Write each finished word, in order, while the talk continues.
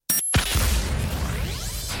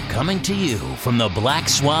Coming to you from the Black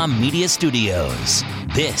Swan Media Studios,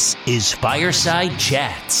 this is Fireside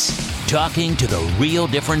Chats, talking to the real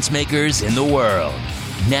difference makers in the world.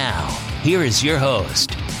 Now, here is your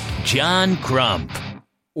host, John Crump.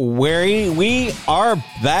 We are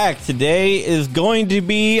back. Today is going to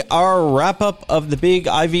be our wrap-up of the big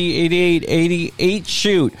IV8888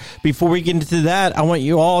 shoot. Before we get into that, I want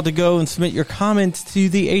you all to go and submit your comments to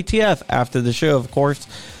the ATF after the show, of course.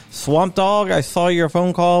 Swamp Dog, I saw your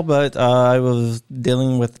phone call, but I was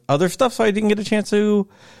dealing with other stuff, so I didn't get a chance to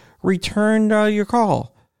return your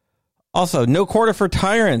call. Also, no quarter for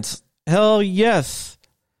tyrants. Hell yes.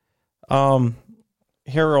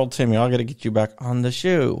 Harold Samuel, I got to get you back on the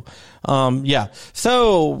show. Yeah.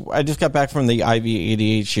 So I just got back from the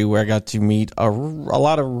IV88 show where I got to meet a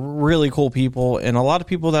lot of really cool people and a lot of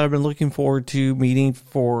people that I've been looking forward to meeting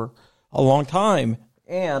for a long time.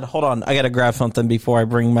 And hold on, I got to grab something before I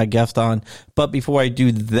bring my guest on. But before I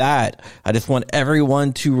do that, I just want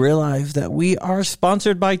everyone to realize that we are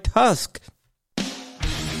sponsored by Tusk.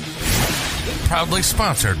 Proudly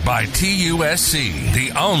sponsored by TUSC,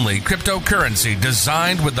 the only cryptocurrency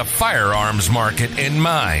designed with the firearms market in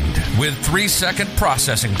mind, with 3-second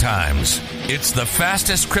processing times. It's the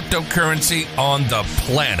fastest cryptocurrency on the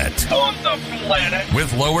planet.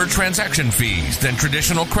 With lower transaction fees than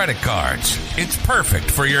traditional credit cards. It's perfect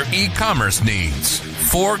for your e-commerce needs.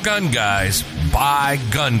 For gun guys, by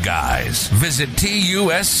gun guys. Visit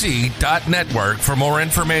TUSC.network for more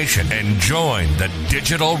information and join the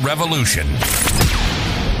digital revolution.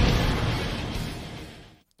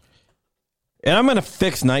 And I'm going to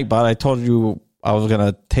fix Nightbot. I told you I was going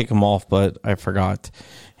to take them off, but I forgot.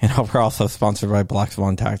 And we're also sponsored by Black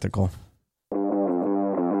Swan Tactical.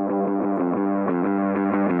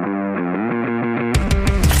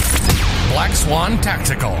 Black Swan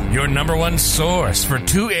Tactical, your number one source for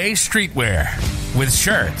 2A streetwear. With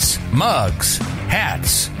shirts, mugs,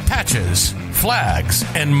 hats, patches, flags,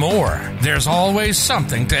 and more. There's always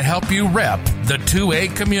something to help you rep the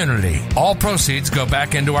 2A community. All proceeds go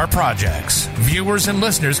back into our projects. Viewers and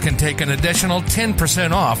listeners can take an additional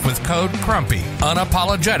 10% off with code CRUMPY.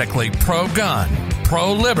 Unapologetically pro-gun,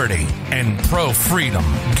 pro-liberty, and pro-freedom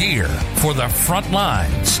gear for the front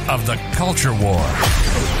lines of the culture war.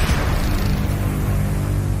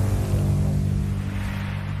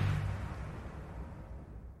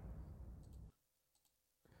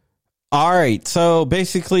 All right, so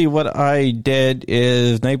basically what I did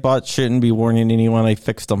is Nightbot shouldn't be warning anyone. I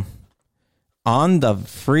fixed them. On the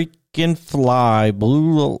freaking fly,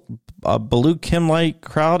 Blue Kimlight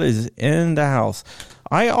crowd is in the house.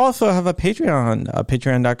 I also have a Patreon,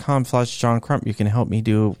 patreon.com/John Crump. You can help me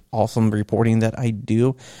do awesome reporting that I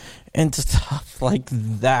do and stuff like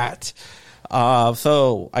that.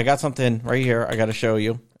 So I got something right here I got to show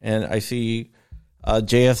you, and I see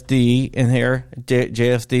JSD in here.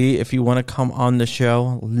 JSD, if you want to come on the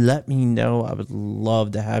show, let me know. I would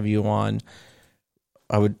love to have you on.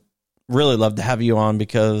 I would really love to have you on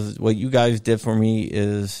because what you guys did for me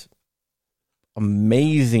is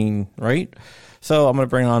amazing, right? So I'm going to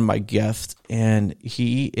bring on my guest, and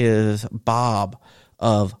he is Bob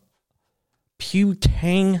of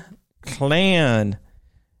Putang Clan,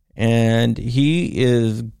 and he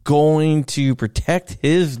is going to protect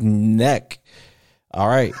his neck. All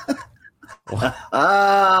right.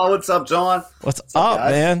 What's up, John? What's up,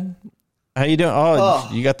 guys? Man? How you doing? Oh,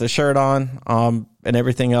 you got the shirt on, and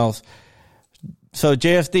everything else. So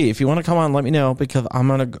JSD, if you want to come on, let me know because I'm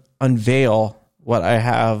going to unveil what I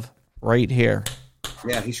have right here.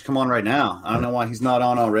 Yeah, he should come on right now. I don't know why he's not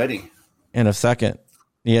on already. In a second.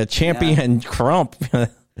 Yeah, Champion Crump.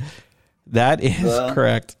 That is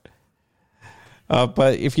correct.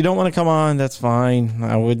 But if you don't want to come on, that's fine.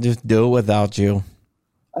 I would just do it without you.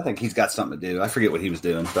 I think he's got something to do. I forget what he was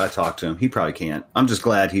doing, but I talked to him. He probably can't. I'm just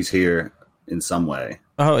glad he's here in some way.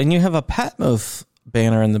 Oh, and you have a Patmos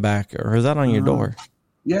banner in the back, or is that on your door?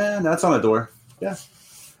 Yeah, that's on the door. Yeah.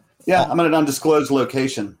 Yeah, I'm at an undisclosed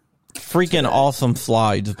location. Freaking awesome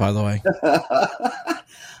slides, by the way.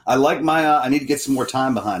 I like my, I need to get some more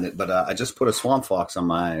time behind it, but I just put a Swamp Fox on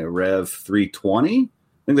my Rev 320. I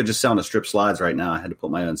think they're just selling the strip slides right now. I had to put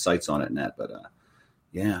my own sights on it and that, but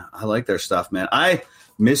yeah, I like their stuff, man. I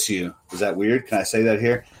miss you. Is that weird? Can I say that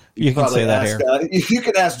here? You can say that here. You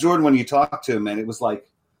could ask Jordan when you talk to him, and it was like,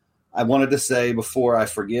 I wanted to say before I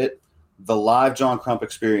forget, the live John Crump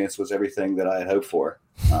experience was everything that I had hoped for.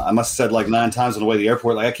 I must have said like 9 times on the way to the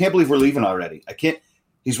airport, like, I can't believe we're leaving already. I can't.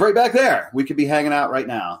 He's right back there. We could be hanging out right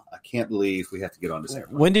now. I can't believe we have to get on this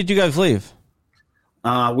airplane. When did you guys leave?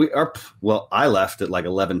 Well, I left at like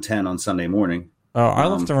 11:10 on Sunday morning. Oh, I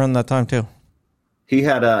left around that time too. He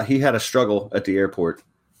had a struggle at the airport,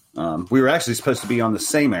 We were actually supposed to be on the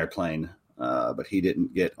same airplane, but he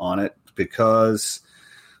didn't get on it because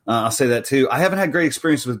I'll say that too. I haven't had great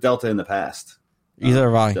experiences with Delta in the past.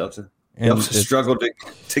 Either have I. Delta struggled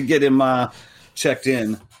to get him checked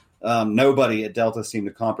in. Nobody at Delta seemed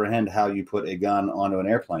to comprehend how you put a gun onto an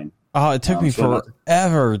airplane. Oh, it took me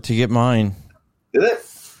forever to get mine. Did it?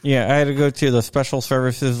 Yeah, I had to go to the special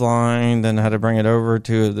services line, then I had to bring it over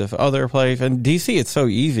to the other place. In DC, it's so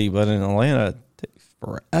easy, but in Atlanta, it takes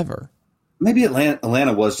forever. Maybe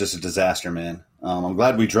Atlanta was just a disaster, man. I'm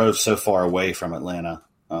glad we drove so far away from Atlanta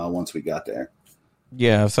once we got there.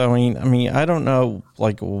 Yeah, so I mean, I don't know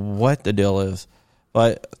like what the deal is,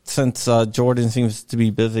 but since Jordan seems to be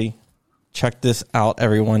busy, check this out,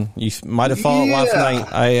 everyone. You might have saw it last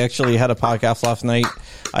night. I actually had a podcast last night.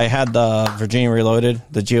 I had the Virginia Reloaded,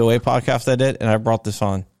 the GOA podcast I did, and I brought this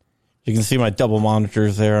on. You can see my double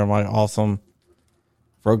monitors there on my awesome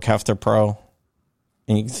Rodecaster Pro,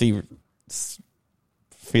 and you can see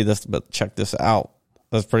this, but check this out.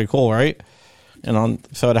 That's pretty cool, right? And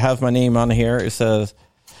so it has my name on here. It says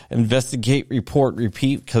investigate, report,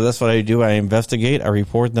 repeat, because that's what I do. I investigate, I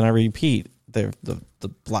report, then I repeat. The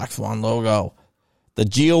Black Swan logo, the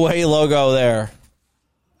GOA logo there.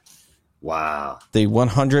 Wow. The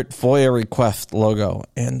 100 FOIA request logo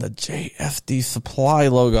and the JFD supply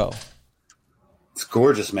logo. It's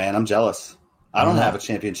gorgeous, man. I'm jealous. I don't have a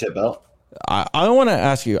championship belt. I want to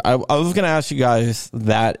ask you, I was going to ask you guys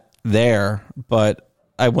that there, but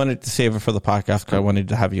I wanted to save it for the podcast because I wanted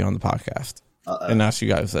to have you on the podcast and ask you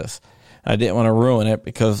guys this. I didn't want to ruin it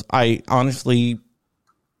because I honestly,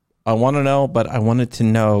 I want to know, but I wanted to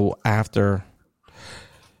know after.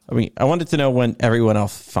 I mean, I wanted to know when everyone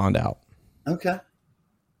else found out. Okay.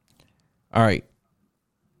 All right.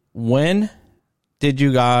 When did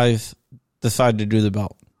you guys decide to do the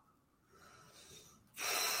belt?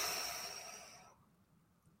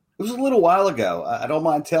 It was a little while ago. I don't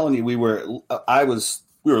mind telling you, we were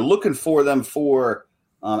looking for them for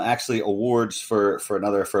actually awards for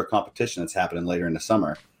a competition that's happening later in the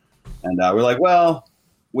summer, and we're like, well,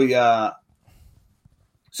 we really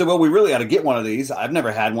ought to get one of these. I've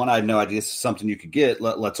never had one. I had no idea this is something you could get.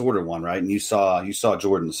 Let's order one, right? And you saw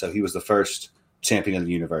Jordan, so he was the first champion of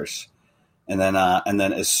the universe, and then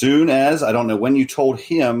as soon as I don't know when you told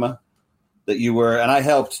him that you were, and I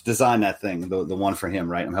helped design that thing, the one for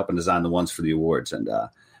him, right? I'm helping design the ones for the awards. And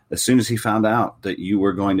as soon as he found out that you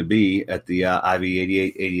were going to be at the IV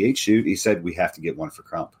 88 shoot, he said, we have to get one for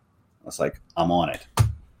Crump. I was like, I'm on it.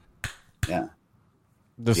 Yeah.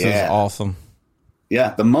 This is awesome.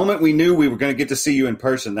 Yeah. The moment we knew we were going to get to see you in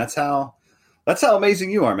person, that's how amazing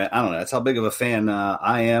you are, man. I don't know. That's how big of a fan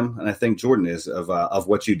I am. And I think Jordan is of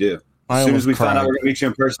what you do. As soon as we found out we were going to meet you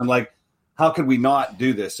in person, I'm like, how could we not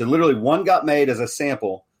do this? So literally one got made as a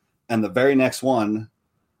sample, and the very next one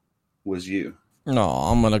was you. No,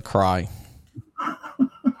 I'm going to cry.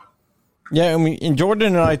 Yeah, I mean, and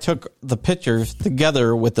Jordan and I took the pictures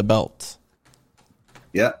together with the belts.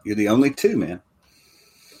 Yeah, you're the only two, man.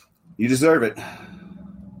 You deserve it.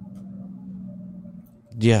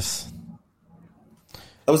 Yes.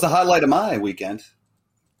 That was the highlight of my weekend.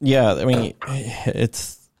 Yeah, I mean,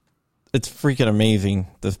 it's freaking amazing,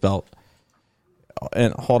 this belt.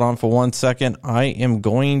 And hold on for 1 second. I am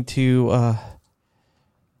going to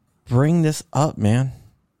bring this up, man.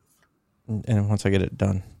 And once I get it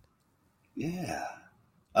done. Yeah.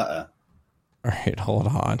 All right, hold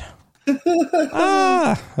on.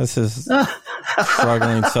 This is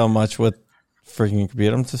struggling so much with freaking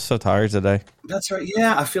computer. I'm just so tired today. That's right.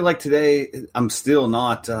 Yeah, I feel like today I'm still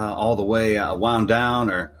not all the way wound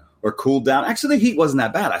down or cooled down. Actually, the heat wasn't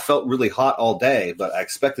that bad. I felt really hot all day, but I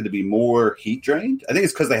expected to be more heat drained. I think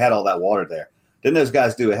it's because they had all that water there. Didn't those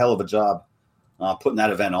guys do a hell of a job putting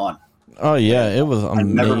that event on? Oh, yeah, it was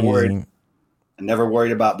amazing. I never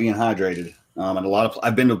worried about being hydrated. And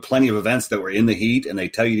I've been to plenty of events that were in the heat, and they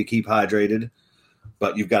tell you to keep hydrated,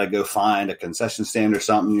 but you've got to go find a concession stand or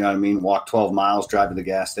something. You know what I mean? Walk 12 miles, drive to the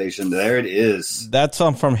gas station. There it is. That's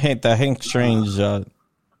from Hank Strange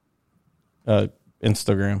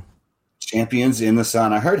Instagram. Champions in the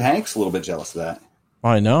Sun. I heard Hank's a little bit jealous of that.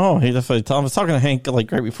 I know. He definitely told. I was talking to Hank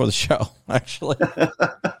like right before the show, actually.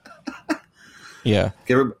 Yeah.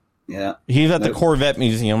 Yeah. He's at the Corvette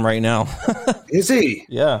Museum right now. Is he?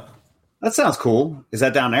 Yeah. That sounds cool. Is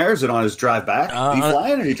that down there? Is it on his drive back? Is he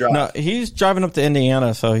flying or he driving? No, he's driving up to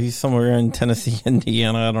Indiana, so he's somewhere in Tennessee,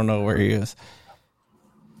 Indiana. I don't know where he is.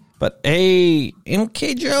 But hey,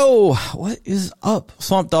 MK Joe, what is up?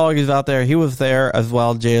 Swamp Dog is out there. He was there as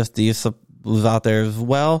well. JSD was out there as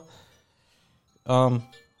well. My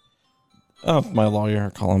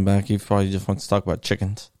lawyer call him back. He probably just wants to talk about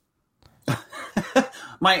chickens.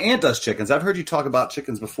 My aunt does chickens. I've heard you talk about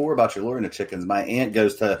chickens before, about your luring of chickens. My aunt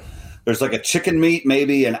goes to, there's like a chicken meat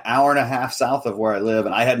maybe an hour and a half south of where I live,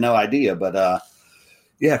 and I had no idea. But a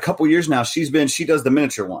couple years now, she does the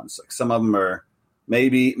miniature ones. Like some of them are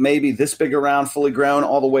maybe this big around, fully grown,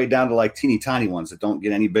 all the way down to like teeny tiny ones that don't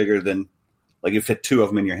get any bigger than like you fit 2 of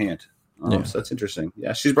them in your hand. So that's interesting.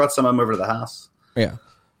 Yeah, she's brought some of them over to the house. Yeah.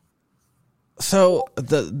 So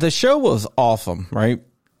the show was awesome, right?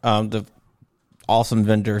 The awesome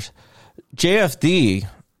vendors. JFD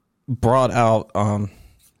brought out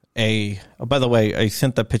by the way, I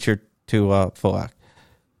sent the picture to Fulak.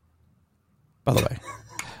 By the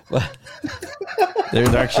way.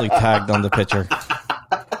 They're actually tagged on the picture.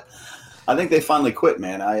 I think they finally quit,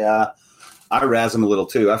 man. I razz them a little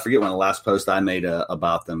too. I forget when the last post I made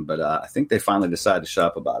about them, but I think they finally decided to shut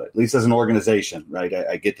up about it, at least as an organization, right?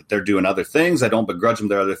 I get that they're doing other things. I don't begrudge them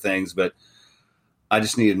their other things, but I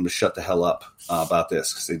just needed them to shut the hell up about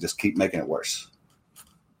this because they just keep making it worse.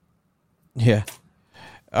 Yeah.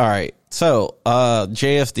 All right. So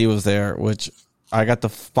JSD was there, which I got to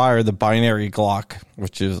fire the binary Glock,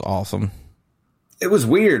 which is awesome. It was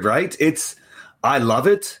weird, right? I love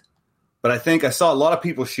it. But I think I saw a lot of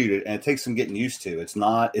people shoot it, and it takes some getting used to. It's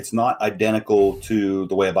not identical to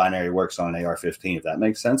the way a binary works on an AR-15, if that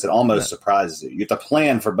makes sense. It almost surprises you. You have to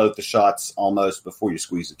plan for both the shots almost before you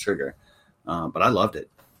squeeze the trigger. But I loved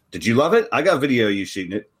it. Did you love it? I got video of you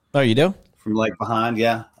shooting it. Oh, you do? From like behind,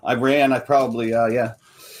 yeah. I ran. I probably,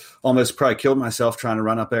 almost probably killed myself trying to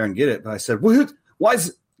run up there and get it. But I said, what? Why is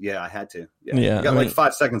it? Yeah, I had to. Yeah. I got like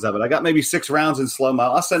 5 seconds of it. I got maybe 6 rounds in slow-mo.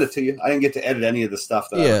 I'll send it to you. I didn't get to edit any of the stuff.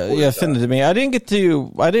 Send it to me. I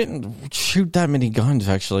didn't shoot that many guns,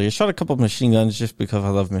 actually. I shot a couple of machine guns just because I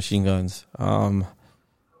love machine guns.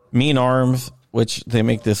 Mean Arms, which they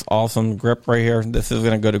make this awesome grip right here. This is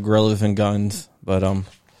going to go to Gorillas and Guns. But,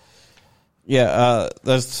 they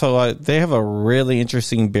have a really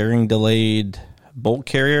interesting bearing-delayed bolt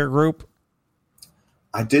carrier group.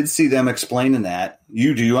 I did see them explaining that. Do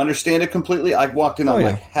you understand it completely? I walked in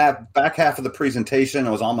on back half of the presentation. I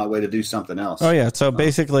was on my way to do something else. Oh yeah. So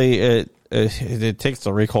basically, it takes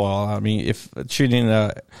the recoil. I mean, if shooting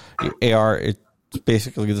a AR, it's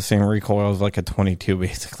basically the same recoil as like a 22.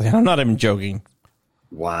 Basically, I'm not even joking.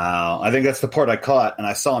 Wow, I think that's the part I caught, and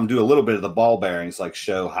I saw them do a little bit of the ball bearings, like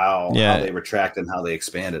show how they retract and how they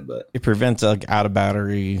expanded. But it prevents like out of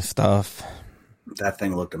battery stuff. That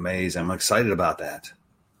thing looked amazing. I'm excited about that.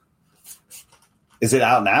 Is it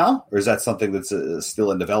out now, or is that something that's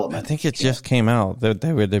still in development? I think it just came out.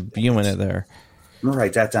 They were debuting it there. I'm going to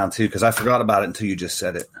write that down, too, because I forgot about it until you just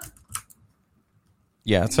said it.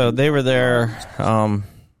 Yeah, so they were there.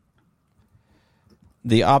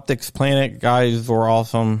 The Optics Planet guys were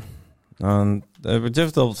awesome. There were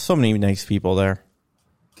just so many nice people there.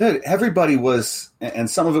 Dude, everybody was, and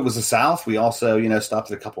some of it was the South. We also,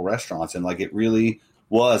 stopped at a couple restaurants, and, it really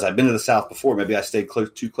was. I've been to the South before. Maybe I stayed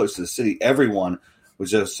too close to the city. Everyone was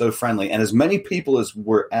just so friendly. And as many people as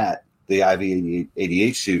were at the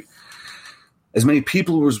IV-88 shoot, as many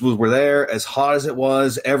people were there, as hot as it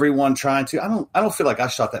was, everyone trying to. I don't feel like I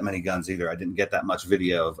shot that many guns either. I didn't get that much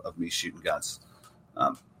video of me shooting guns.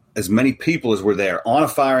 As many people as were there on a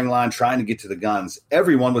firing line trying to get to the guns,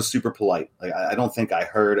 everyone was super polite. I don't think I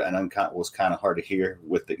heard, and it was kind of hard to hear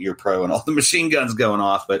with the Ear Pro and all the machine guns going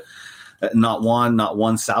off, but not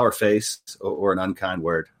one sour face or an unkind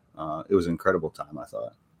word. It was an incredible time, I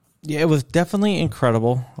thought. Yeah, it was definitely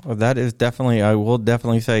incredible. I will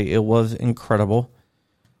definitely say it was incredible.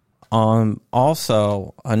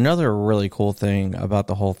 Also, another really cool thing about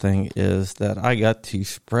the whole thing is that I got to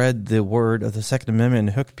spread the word of the Second Amendment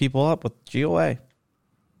and hook people up with GOA.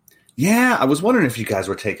 Yeah, I was wondering if you guys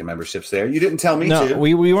were taking memberships there. You didn't tell me to. No,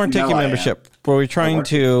 we weren't taking membership. But we're trying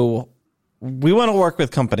to... We want to work with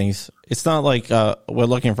companies. It's not like we're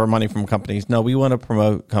looking for money from companies. No, we want to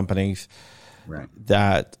promote companies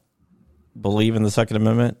that believe in the Second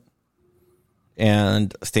Amendment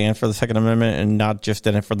and stand for the Second Amendment and not just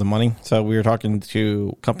in it for the money. So we were talking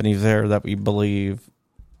to companies there that we believe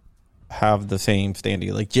have the same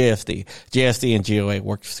standing, like JSD. JSD and GOA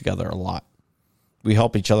works together a lot. We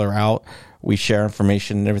help each other out. We share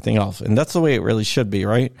information and everything else. And that's the way it really should be,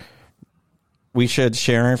 right? We should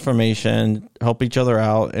share information, help each other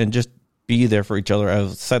out, and just be there for each other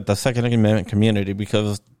as the Second Amendment community,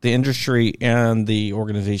 because the industry and the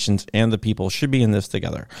organizations and the people should be in this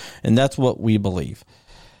together. And that's what we believe.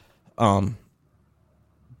 But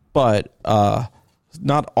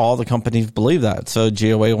not all the companies believe that. So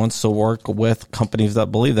GOA wants to work with companies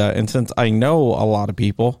that believe that. And since I know a lot of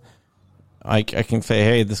people, I can say,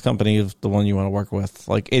 hey, this company is the one you want to work with,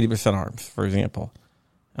 like 80% Arms, for example.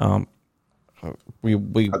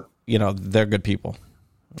 we they're good people.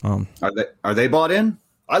 Are they bought in?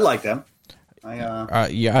 I like them.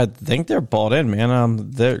 I think they're bought in,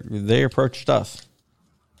 man. They approached us.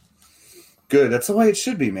 Good. That's the way it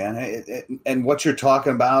should be, man. And what you're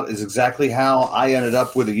talking about is exactly how I ended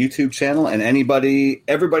up with a YouTube channel. And everybody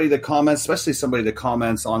that comments, especially somebody that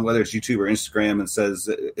comments on whether it's YouTube or Instagram and says,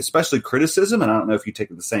 especially criticism, and I don't know if you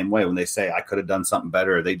take it the same way when they say I could have done something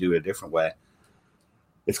better or they do it a different way.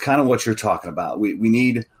 It's kind of what you're talking about. We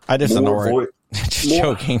need. I just know just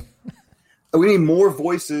joking. We need more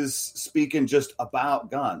voices speaking just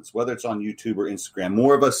about guns, whether it's on YouTube or Instagram.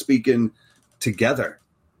 More of us speaking together.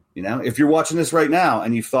 You know, if you're watching this right now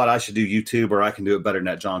and you thought I should do YouTube or I can do it better than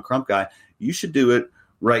that John Crump guy, you should do it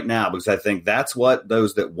right now, because I think that's what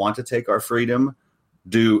those that want to take our freedom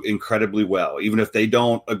do incredibly well. Even if they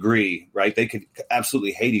don't agree, right? They could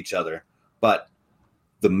absolutely hate each other, but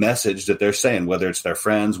the message that they're saying, whether it's their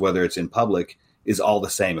friends, whether it's in public, is all the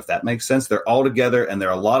same. If that makes sense, they're all together and there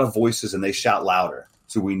are a lot of voices and they shout louder.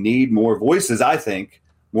 So we need more voices, I think,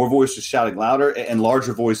 more voices shouting louder and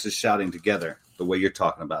larger voices shouting together. The way you're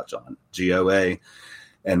talking about, John, GOA,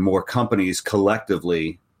 and more companies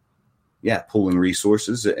collectively, pooling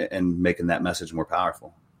resources and making that message more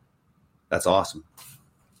powerful. That's awesome.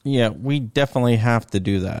 Yeah, we definitely have to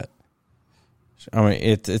do that. I mean,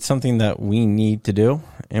 it's something that we need to do,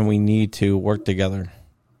 and we need to work together.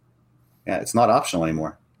 Yeah, it's not optional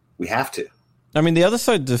anymore. We have to. I mean, the other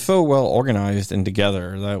side is so well organized and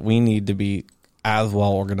together that we need to be as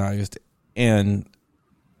well organized and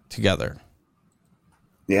together.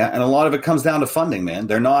 Yeah, and a lot of it comes down to funding, man.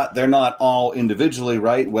 They're not all individually,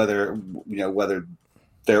 right? Whether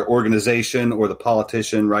their organization or the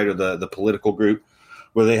politician, right, or the political group,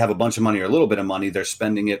 whether they have a bunch of money or a little bit of money, they're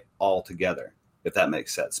spending it all together, if that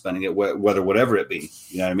makes sense. Spending it whatever it be,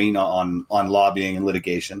 you know what I mean, on lobbying and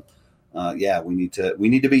litigation. We need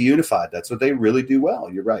to be unified. That's what they really do well.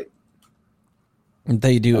 You're right.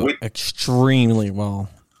 They do extremely well.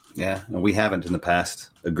 Yeah, and we haven't in the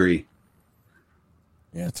past. Agree.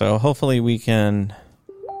 Yeah, so hopefully we can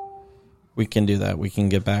do that. We can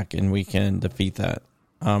get back and we can defeat them.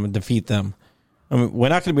 I mean, we're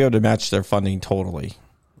not going to be able to match their funding totally.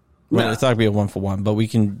 I mean, it's not going to be a 1-for-1, but we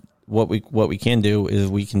can. What we can do is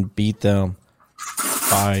we can beat them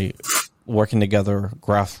by working together,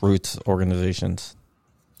 grassroots organizations.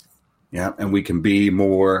 Yeah, and we can be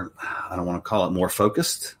more. I don't want to call it more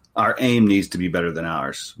focused. Our aim needs to be better than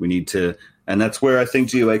ours. We need to. And that's where I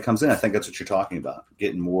think GOA comes in. I think that's what you're talking about,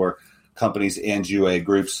 getting more companies and GOA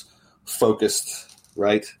groups focused,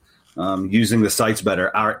 right? Using the sites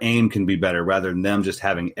better. Our aim can be better rather than them just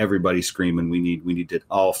having everybody screaming. We need it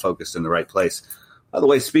all focused in the right place. By the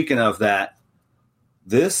way, speaking of that,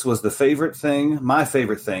 this was my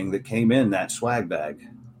favorite thing that came in that swag bag.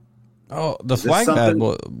 Oh, the swag bag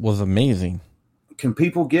was amazing. Can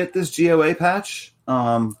people get this GOA patch?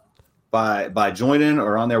 By joining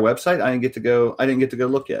or on their website. I didn't get to go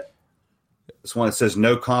look yet. This one that says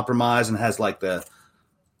no compromise and has like have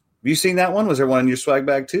you seen that one? Was there one in your swag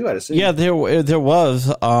bag too? I'd assume. Yeah, there was.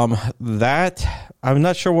 That I'm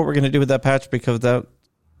not sure what we're gonna do with that patch because that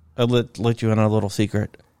I let you in on a little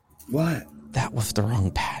secret. What? That was the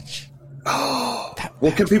wrong patch. Oh,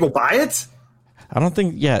 well, can people buy it? I don't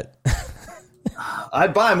think yet.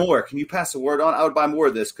 I'd buy more. Can you pass the word on? I would buy more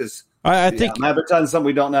of this because I think I'm advertising something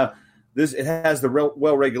we don't know. It has the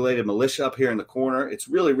well-regulated militia up here in the corner. It's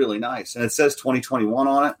really, really nice. And it says 2021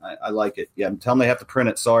 on it. I like it. Yeah, tell them they have to print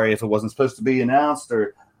it. Sorry if it wasn't supposed to be announced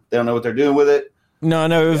or they don't know what they're doing with it. No,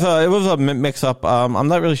 it was a mix-up. I'm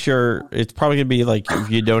not really sure. It's probably going to be like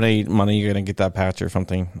if you donate money, you're going to get that patch or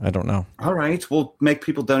something. I don't know. All right. We'll make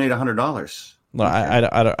people donate $100. No,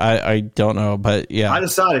 I don't know, but yeah. I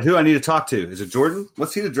decided who I need to talk to. Is it Jordan?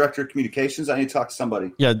 What's he, the director of communications? I need to talk to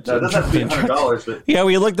somebody. Yeah, no, it doesn't have to be $100. But yeah,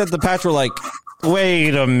 we looked at the patch. We're like,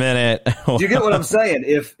 wait a minute. Do you get what I'm saying?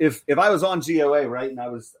 If I was on GOA, right, and I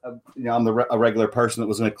was, I'm a regular person that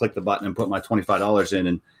was going to click the button and put my $25 in,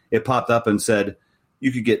 and it popped up and said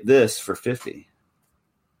you could get this for $50,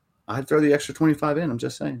 I'd throw the extra $25 in. I'm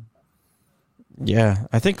just saying. Yeah,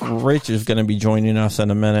 I think Rich is going to be joining us in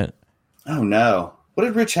a minute. Oh, no. What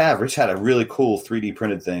did Rich have? Rich had a really cool 3D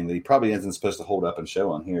printed thing that he probably isn't supposed to hold up and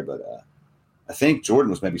show on here, but I think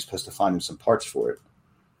Jordan was maybe supposed to find him some parts for it.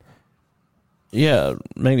 Yeah,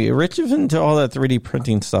 maybe. Rich is into all that 3D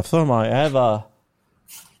printing stuff. So am I. I have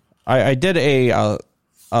I did a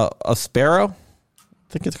Sparrow,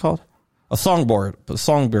 I think it's called. A Songbird.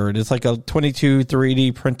 It's like a 22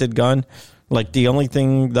 3D printed gun. Like the only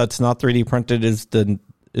thing that's not 3D printed is the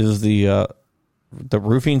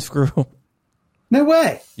roofing screw. No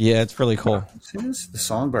way. Yeah, it's really cool. See this? The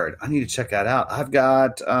Songbird. I need to check that out. I've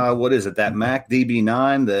got what is it? That Mac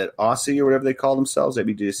DB9 that Aussie or whatever they call themselves,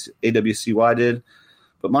 AWCY did.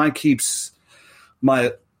 But mine keeps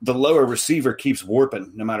the lower receiver keeps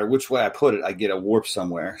warping. No matter which way I put it, I get a warp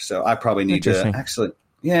somewhere. So I probably need to actually.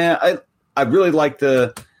 Yeah, I really like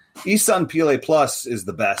the eSun PLA Plus is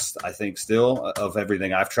the best, I think, still of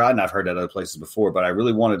everything I've tried, and I've heard at other places before. But I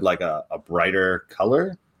really wanted like a brighter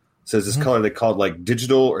color. So there's this color they called like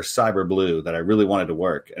digital or cyber blue that I really wanted to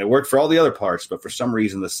work. And it worked for all the other parts, but for some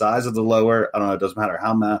reason, the size of the lower, I don't know, it doesn't matter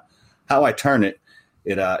how I turn it,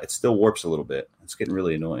 it still warps a little bit. It's getting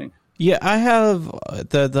really annoying. Yeah, I have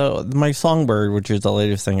my Songbird, which is the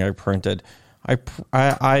latest thing I printed.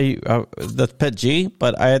 The Pet G,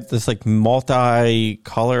 but I had this like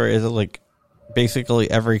multi-color, is like basically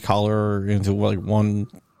every color into like one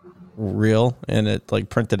reel, and it like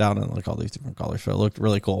printed out in like all these different colors, so it looked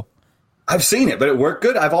really cool. I've seen it, but it worked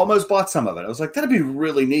good. I've almost bought some of it. I was like, that'd be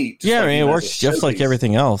really neat. Yeah, I mean, it works just like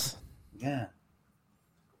everything else. Yeah, I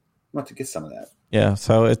want to get some of that. Yeah,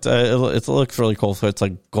 so it looks really cool. So it's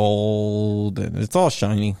like gold and it's all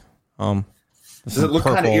shiny. Does it look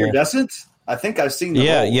kind of iridescent? I think I've seen the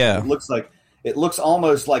whole. Yeah. It looks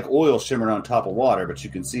almost like oil shimmering on top of water, but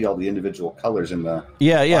you can see all the individual colors in the.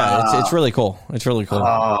 Yeah. It's really cool. It's really cool.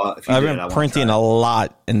 I've been printing a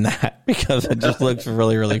lot in that because it just looks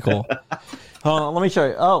really, really cool. Hold on, let me show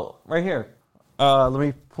you. Oh, right here. Let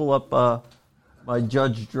me pull up my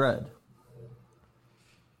Judge Dredd.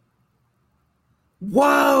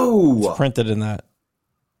 Whoa! It's printed in that.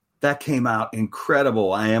 That came out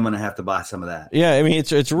incredible. I am going to have to buy some of that. Yeah, I mean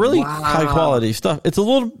it's really high quality stuff. It's a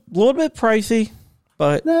little bit pricey,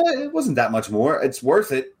 but no, it wasn't that much more. It's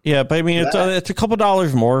worth it. Yeah, but I mean it's a couple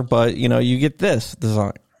dollars more, but you get this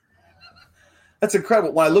design. That's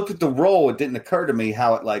incredible. When I looked at the roll, it didn't occur to me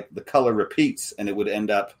how it like the color repeats and it would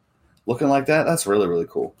end up looking like that. That's really, really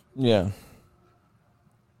cool. Yeah.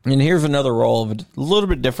 And here's another roll of it, a little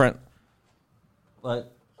bit different.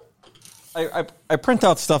 But I print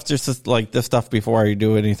out stuff just to, like this stuff before I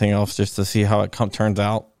do anything else, just to see how it turns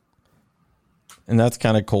out, and that's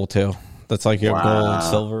kind of cool too. That's like a gold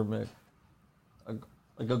silver mix,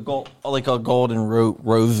 like a gold and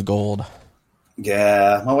rose gold.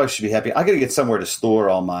 Yeah, my wife should be happy. I got to get somewhere to store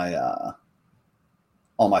all my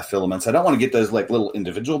filaments. I don't want to get those like little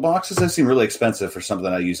individual boxes. Those seem really expensive for something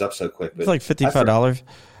I use up so quick. But it's like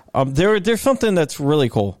 $55. There's something that's really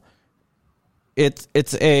cool.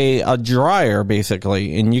 It's a dryer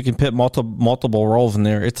basically, and you can put multiple rolls in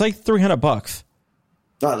there. It's like $300.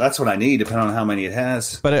 Oh, that's what I need, depending on how many it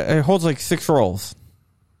has. But it holds like 6 rolls.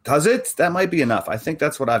 Does it? That might be enough. I think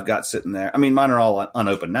that's what I've got sitting there. I mean, mine are all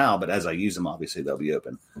unopened now, but as I use them, obviously they'll be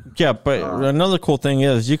open. Yeah, but another cool thing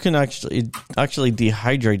is you can actually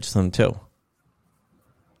dehydrate them too.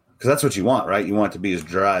 Because that's what you want, right? You want it to be as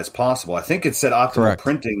dry as possible. I think it said optimal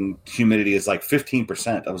printing humidity is like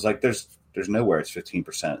 15%. I was like, there's nowhere it's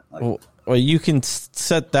 15%. Like, well, you can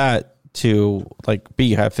set that to like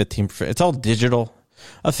have 15%. It's all digital.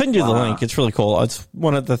 I'll send you the link. It's really cool. It's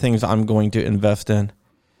one of the things I'm going to invest in.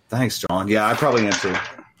 Thanks, John. Yeah, I probably am too.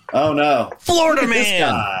 Oh no, Florida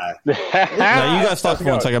man! No, you guys talk for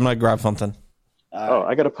 1 second. I'm gonna grab something.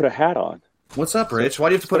 I got to put a hat on. What's up, Rich? Why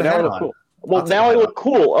do you have to put a hat on? Cool. Well, now I look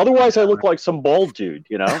cool. Otherwise, I look like some bald dude.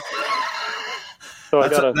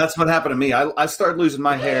 So that's what happened to me. I started losing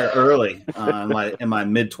my hair early in my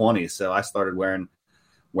mid-20s, so I started wearing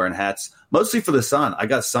hats mostly for the sun. I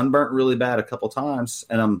got sunburnt really bad a couple times,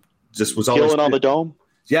 and was always feeling on the dome.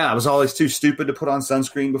 Yeah, I was always too stupid to put on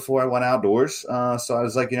sunscreen before I went outdoors. So I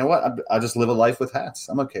was like, you know what? I just live a life with hats.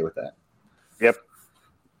 I'm okay with that. Yep.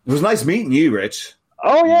 It was nice meeting you, Rich.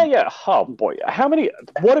 Oh, yeah. Oh, boy.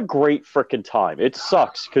 What a great freaking time. It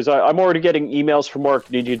sucks because I'm already getting emails from work.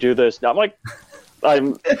 Need you to do this? Now I'm like,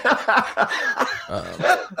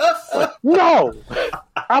 no,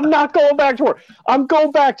 I'm not going back to work. I'm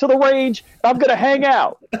going back to the range. I'm going to hang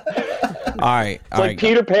out. All right. It's like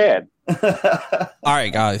Peter Pan. All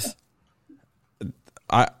right, guys.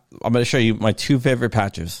 I'm going to show you my 2 favorite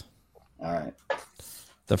patches. All right.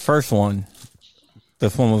 The first one,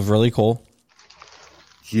 this one was really cool.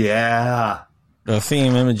 Yeah. The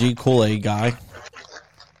CMMG Kool-Aid guy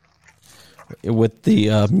with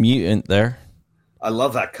the mutant there. I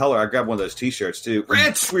love that color. I grabbed one of those T-shirts too.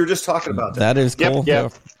 Rich, we were just talking about that. That is cool.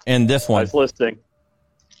 Yep. And this one. I was listening.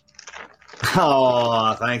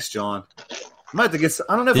 Oh, thanks, John. I might have to get.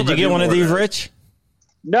 I don't know. Did you get one of these, Rich?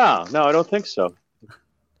 No, I don't think so.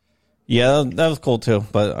 Yeah, that was cool too.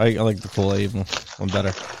 But I like the Kool-Aid one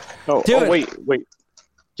better. Wait.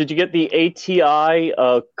 Did you get the ATI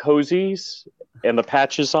cozies and the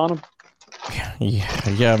patches on them?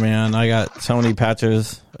 Yeah, man. I got so many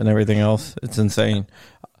patches and everything else. It's insane.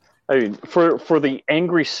 I mean, for the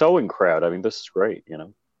angry sewing crowd, I mean, this is great, you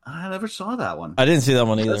know. I never saw that one. I didn't see that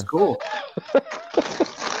one either. That's cool.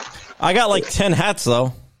 I got like 10 hats,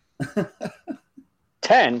 though.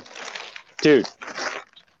 10? Dude.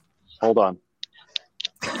 Hold on.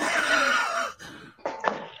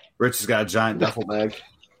 Rich has got a giant duffel bag.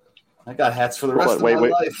 I got hats for the rest of my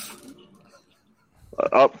life.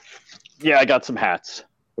 Yeah, I got some hats.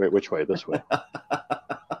 Wait, which way? This way.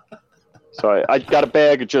 So I got a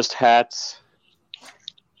bag of just hats.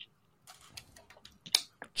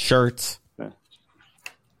 Shirts.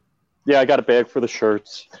 Yeah, I got a bag for the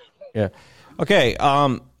shirts. Yeah. Okay.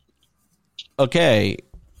 Okay.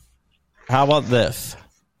 How about this?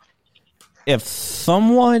 If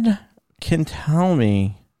someone can tell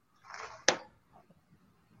me,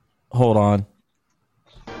 hold on.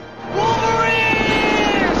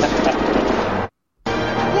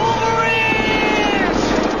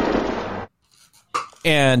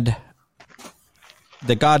 And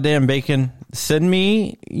the goddamn bacon, send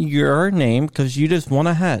me your name because you just won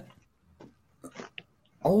a hat.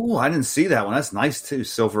 Oh, I didn't see that one. That's nice too.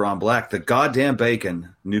 Silver on black. The goddamn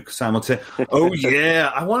bacon. New simultaneous. Oh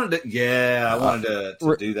yeah, I wanted to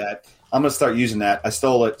do that. I'm gonna start using that. I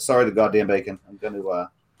stole it. Sorry, the goddamn bacon. I'm gonna.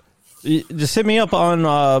 Just hit me up on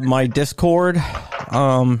my Discord,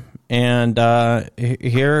 and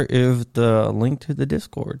here is the link to the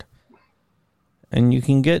Discord. And you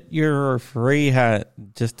can get your free hat.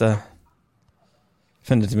 Just send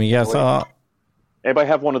it to me. Yeah, so anybody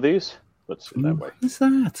have one of these? Let's see that way. What's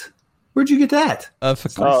that? Where'd you get that? A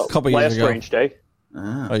couple years ago. Last range day.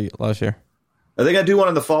 Last year. Are they gonna do one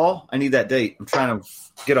in the fall? I need that date. I'm trying to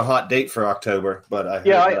get a hot date for October, but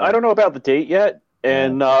I don't know about the date yet,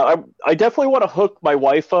 and I definitely want to hook my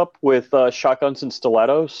wife up with shotguns and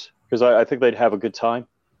stilettos because I think they'd have a good time.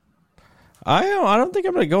 I don't think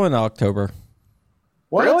I'm gonna go in October.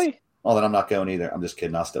 What? Really? Oh, then I'm not going either. I'm just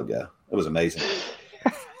kidding. I'll still go. It was amazing.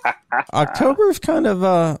 October is kind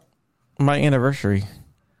of my anniversary.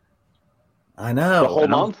 I know. The whole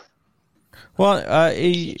month? Well,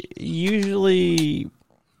 usually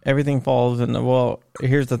everything falls in. Well,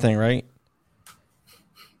 here's the thing, right?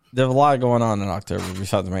 There's a lot going on in October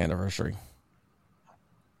besides my anniversary.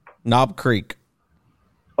 Knob Creek.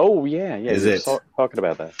 Oh, yeah. Is it? Talking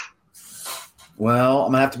about that. Well,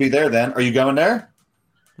 I'm going to have to be there then. Are you going there?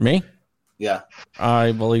 Me? Yeah.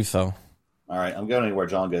 I believe so. All right. I'm going anywhere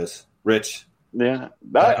John goes. Rich. Yeah.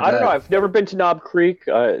 I don't know. I've never been to Knob Creek.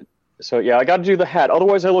 So, yeah, I got to do the hat.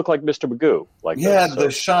 Otherwise, I look like Mr. Magoo. The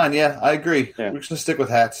shine. Yeah, I agree. Yeah. We're just going to stick with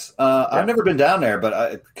hats. I've never been down there,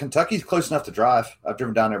 but Kentucky's close enough to drive. I've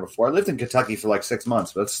driven down there before. I lived in Kentucky for like 6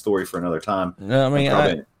 months, but that's a story for another time. I mean,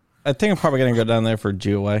 I think I'm probably going to go down there for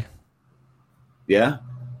GOA. Yeah?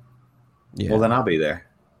 Yeah. Well, then I'll be there.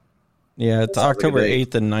 Yeah, it's October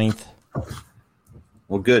 8th and 9th.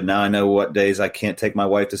 Well, good. Now I know what days I can't take my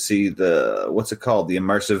wife to see what's it called? The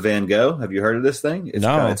Immersive Van Gogh. Have you heard of this thing?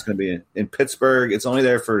 No. It's going to be in Pittsburgh. It's only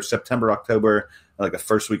there for September, October, like the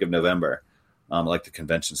first week of November, like the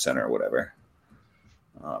convention center or whatever.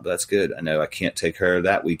 But that's good. I know I can't take her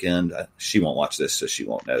that weekend. She won't watch this, so she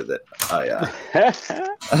won't know that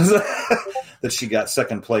that she got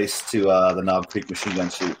second place to the Knob Creek machine gun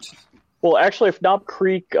shoot. Well, actually, if Knob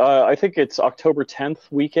Creek, I think it's October 10th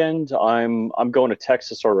weekend. I'm going to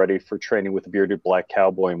Texas already for training with the Bearded Black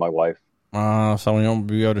Cowboy and my wife. So we won't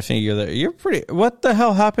be able to see you there. You're pretty. What the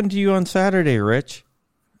hell happened to you on Saturday, Rich?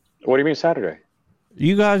 What do you mean Saturday?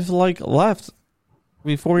 You guys left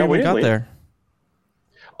before we even got there.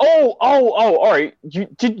 Oh! All right.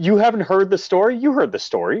 You haven't heard the story? You heard the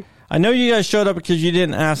story. I know you guys showed up because you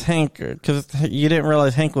didn't ask Hank because you didn't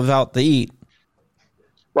realize Hank was out to eat.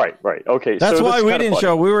 Right. Okay. That's why we didn't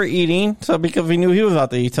show. We were eating, so because we knew he was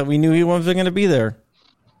out to eat, so we knew he wasn't going to be there.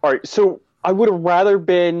 All right. So I would have rather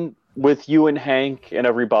been with you and Hank and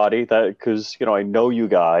everybody because I know you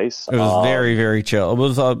guys. It was very, very chill. It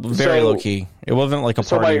was very low key. It wasn't like a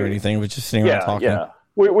party or anything. It was just sitting around talking. Yeah.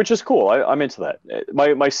 Which is cool. I'm into that.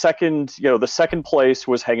 My second, the second place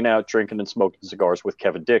was hanging out, drinking and smoking cigars with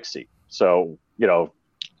Kevin Dixie. So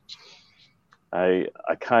I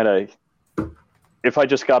kind of. If I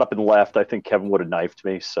just got up and left, I think Kevin would have knifed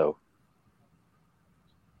me. So,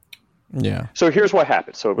 yeah. So here's what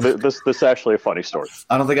happened. So this is actually a funny story.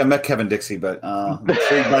 I don't think I met Kevin Dixie, but I'm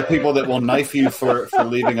intrigued by people that will knife you for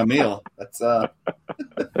leaving a meal. That's Well,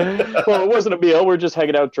 it wasn't a meal. We're just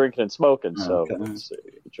hanging out, drinking and smoking. So let's see,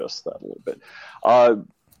 adjust that a little bit.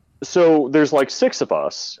 So there's like 6 of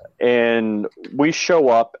us, and we show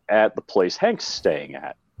up at the place Hank's staying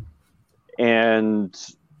at, and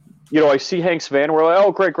I see Hank's van. We're like,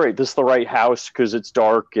 oh, great. This is the right house because it's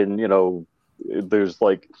dark and, there's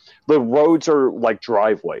like the roads are like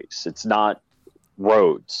driveways. It's not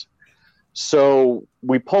roads. So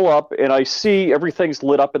we pull up and I see everything's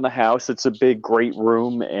lit up in the house. It's a big, great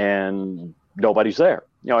room and nobody's there.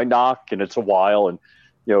 I knock and it's a while and,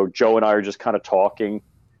 Joe and I are just kind of talking.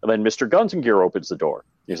 And then Mr. Guns and Gear opens the door.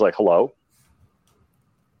 He's like, hello.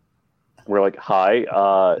 We're like,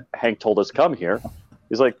 hi. Hank told us to come here.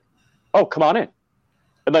 He's like, oh, come on in.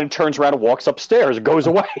 And then he turns around and walks upstairs and goes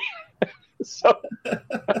away. So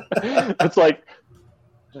it's like,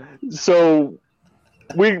 so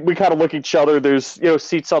we kind of look at each other. There's,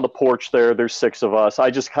 seats on the porch there. There's 6 of us. I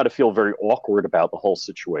just kind of feel very awkward about the whole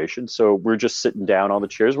situation. So we're just sitting down on the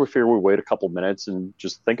chairs. We figure we wait a couple minutes and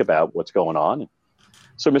just think about what's going on.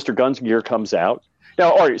 So Mr. Guns and Gear comes out.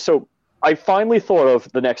 Now, all right, so I finally thought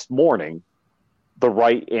of the next morning the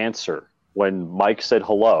right answer. When Mike said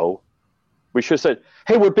hello, we should have said,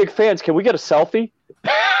 hey, we're big fans. Can we get a selfie?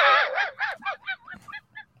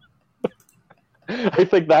 I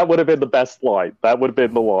think that would have been the best line. That would have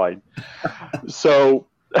been the line. So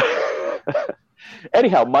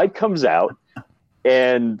anyhow, Mike comes out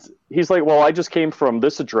and he's like, well, I just came from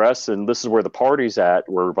this address and this is where the party's at,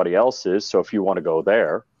 where everybody else is. So if you want to go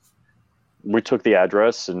there. We took the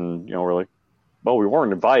address and, we're like, well, we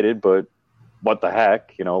weren't invited, but what the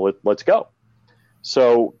heck, let's go.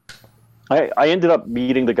 So I ended up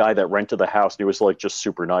meeting the guy that rented the house, and he was like just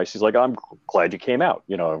super nice. He's like, I'm glad you came out.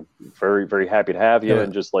 Very, very happy to have you,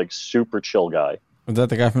 and just like super chill guy. Was that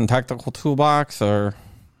the guy from Tactical Toolbox or?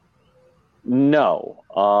 No.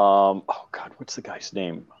 Oh God, what's the guy's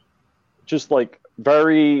name? Just like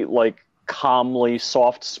very like calmly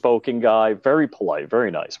soft-spoken guy, very polite,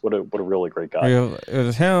 very nice. What a really great guy. It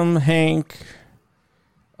was him, Hank,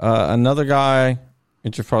 another guy.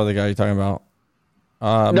 Which is probably the guy you're talking about.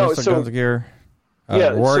 No, Mr. so Guns Gear.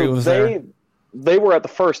 Rory was there. They were at the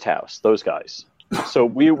first house, those guys. So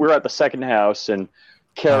we were at the second house, and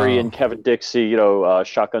Kerry and Kevin Dixie,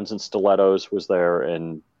 Shotguns and Stilettos was there,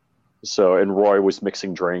 and Roy was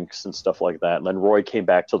mixing drinks and stuff like that. And then Roy came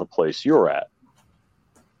back to the place you were at.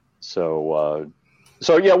 So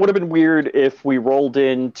yeah, it would have been weird if we rolled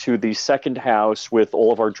into the second house with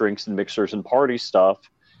all of our drinks and mixers and party stuff,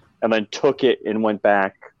 and then took it and went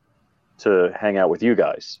back to hang out with you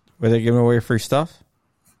guys. Were they giving away free stuff?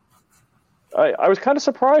 I was kind of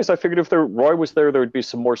surprised. I figured if Roy was there would be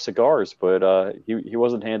some more cigars, but he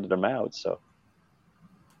wasn't handing them out. So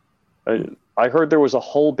I heard there was a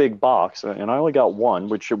whole big box, and I only got one,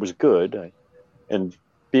 which it was good. And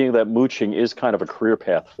being that mooching is kind of a career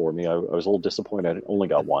path for me, I was a little disappointed I only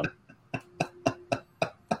got one.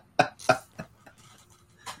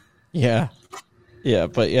 Yeah. Yeah,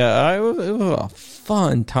 but it was a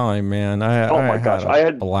fun time, man. I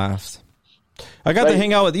had a blast. I got to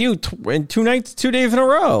hang out with you 2 days in a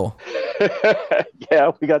row.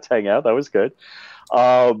 Yeah, we got to hang out. That was good.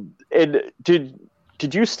 And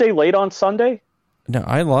did you stay late on Sunday? No,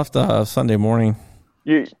 I left Sunday morning.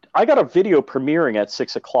 I got a video premiering at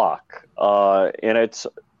 6:00, and it's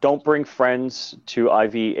 "Don't Bring Friends to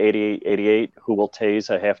IV 8888 who will tase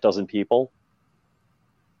a half dozen people."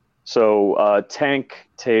 So Tank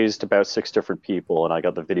tased about 6 different people, and I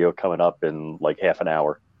got the video coming up in like half an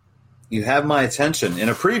hour. You have my attention. In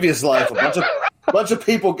a previous life, a bunch of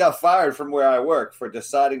people got fired from where I work for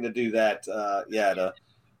deciding to do that.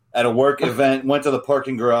 At a work event, went to the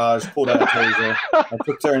parking garage, pulled out a taser, I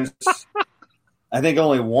took turns. I think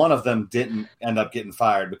only one of them didn't end up getting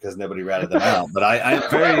fired because nobody ratted them out. But I'm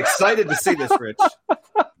very excited to see this, Rich.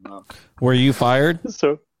 Were you fired?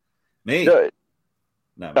 So me?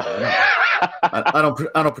 No, I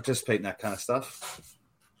don't participate in that kind of stuff.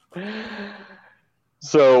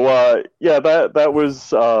 So that was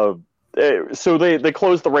so they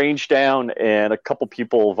closed the range down, and a couple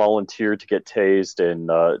people volunteered to get tased,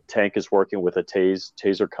 and Tank is working with a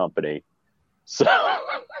taser company. So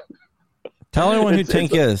tell everyone who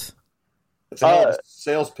Tank is. It's a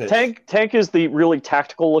sales pitch. Tank is the really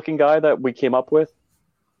tactical looking guy that we came up with.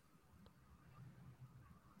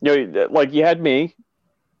 Like you had me.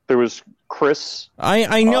 There was Chris.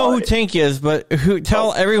 I know who Tank is, but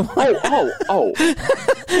tell everyone. Oh.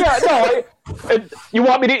 Yeah, no. You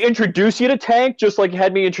want me to introduce you to Tank, just like you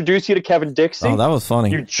had me introduce you to Kevin Dixie? Oh, that was funny.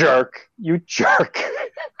 You jerk.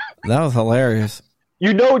 That was hilarious.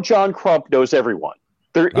 John Crump knows everyone.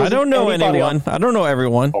 I don't know anyone. I don't know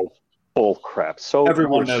everyone. Oh, bull crap. So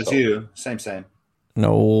everyone knows you. Same.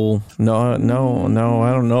 No. I don't know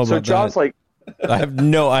about that. So John's like, that's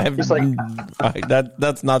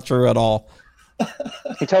not true at all.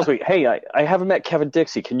 He tells me, hey, I haven't met Kevin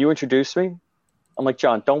Dixie. Can you introduce me? I'm like,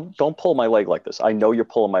 John, don't pull my leg like this. I know you're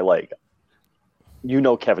pulling my leg. You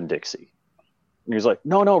know Kevin Dixie. And he's like,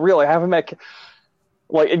 no, really, I haven't met.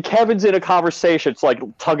 Like, and Kevin's in a conversation. It's like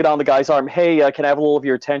tugging on the guy's arm. Hey, can I have a little of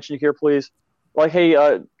your attention here, please? Like,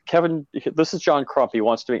 hey, Kevin, this is John Crump. He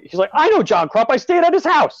wants to meet. He's like, I know John Crump. I stayed at his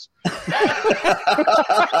house.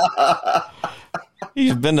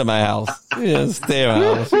 He's been to my house. He didn't stay at my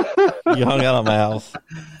house. You hung out at my house.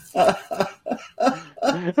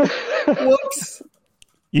 Whoops.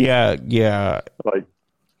 Yeah. Like,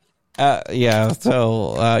 yeah.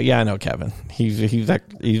 So, I know Kevin. He's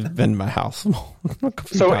been to my house.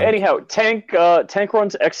 so anyhow, Tank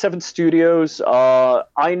runs X7 Studios.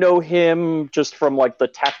 I know him just from like the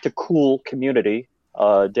Tactical community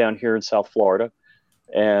down here in South Florida,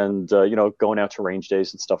 and going out to range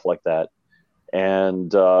days and stuff like that.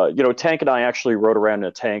 And Tank and I actually rode around in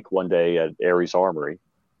a tank one day at Aries Armory.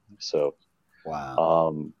 So,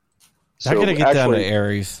 wow. I gotta get down to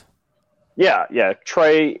Aries. Yeah.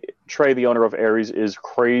 Trey, the owner of Aries, is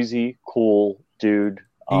crazy cool dude.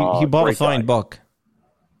 He bought a signed book.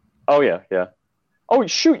 Oh yeah. Oh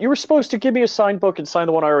shoot! You were supposed to give me a signed book and sign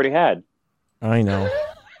the one I already had. I know.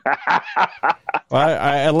 Well,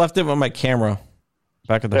 I left it with my camera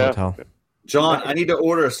back at the hotel. John, I need to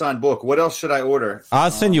order a signed book. What else should I order?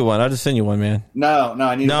 I'll send you one. I'll just send you one, man. No,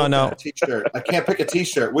 I need a T-shirt. I can't pick a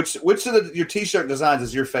T-shirt. Which of your T-shirt designs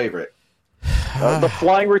is your favorite? The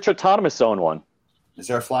Flying Rich Autonomous Zone one. Is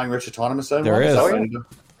there a Flying Rich Autonomous Zone? There is.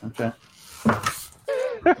 Okay.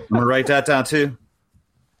 I'm gonna write that down too.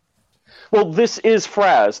 Well, this is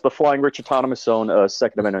FRAS, the Flying Rich Autonomous Zone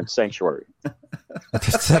Second Amendment Sanctuary. The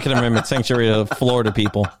Second Amendment Sanctuary to Florida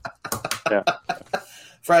people. Yeah.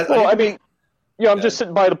 FRAS, well, I mean, I'm just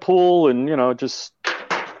sitting by the pool and just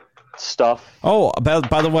stuff. Oh,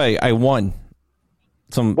 by the way, I won.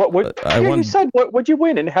 What won. You said what'd you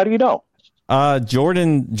win, and how do you know?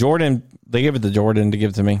 Jordan, they gave it to Jordan to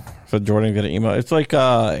give to me. So Jordan got an email. It's like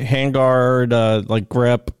handguard, like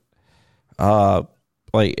grip,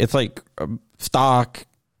 like it's like stock,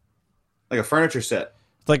 like a furniture set.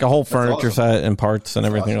 It's like a whole furniture set and parts and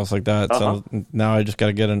everything else like that. So now I just got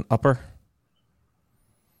to get an upper.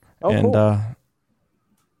 And cool.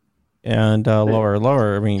 And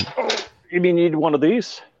lower. I mean, you mean you need one of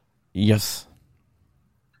these? Yes.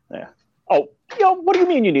 Yeah. Oh, what do you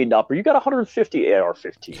mean you need an upper? You got 150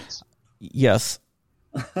 AR-15s. Yes.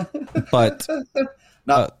 But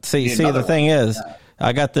see, the thing is,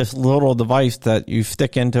 I got this little device that you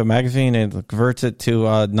stick into a magazine and it converts it to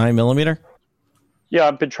 9mm. Yeah,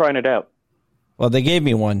 I've been trying it out. Well, they gave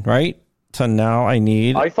me one, right? So now I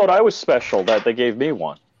need. I thought I was special that they gave me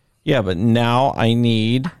one. Yeah, but now I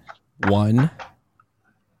need one.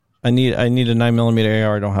 I need a 9mm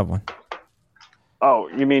AR. I don't have one. Oh,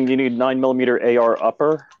 you mean you need 9mm AR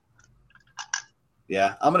upper?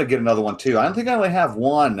 Yeah, I'm gonna get another one too. I don't think I only have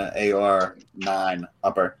one AR-9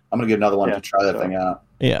 upper. I'm gonna get another one to try that thing out.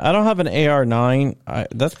 Yeah, I don't have an AR-9.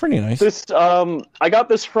 That's pretty nice. This I got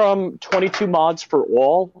this from 22 Mods for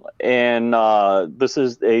All, and this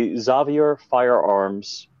is a Xavier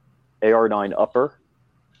Firearms AR-9 upper.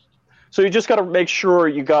 So you just got to make sure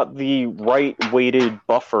you got the right weighted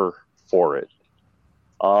buffer for it.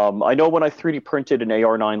 I know when I 3D printed an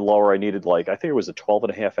AR-9 lower, I needed I think it was a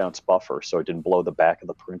 12.5 ounce buffer, so it didn't blow the back of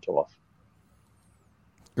the print off.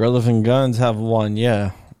 Gorillas and Guns have one,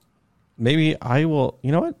 yeah. Maybe I will.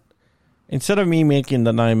 You know what? Instead of me making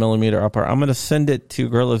the 9mm upper, I'm going to send it to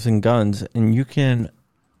Gorillas and Guns, and you can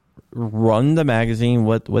run the magazine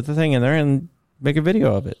with the thing in there and make a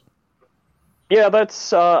video of it. Yeah,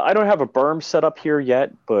 that's. I don't have a berm set up here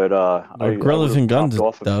yet, but Gorillas and Guns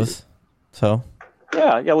does. So.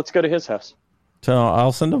 Yeah, let's go to his house. So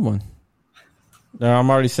I'll send him one. Now I'm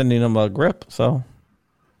already sending him a grip, so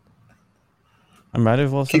I might as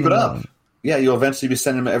well send keep it him up. one. Yeah, you'll eventually be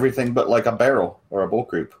sending him everything but like a barrel or a bolt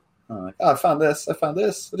group. I found this. I'll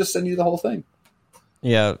just send you the whole thing.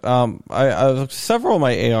 Yeah, I several of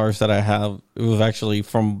my ARs that I have, it was actually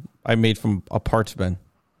I made from a parts bin.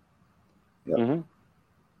 Yep. Mm-hmm.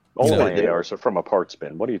 All my ARs are from a parts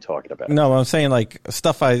bin. What are you talking about? No, I'm saying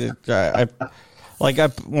stuff I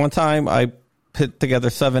one time I put together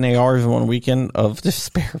 7 ARs in one weekend of just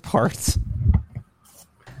spare parts.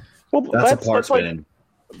 Well, that's a parts bin.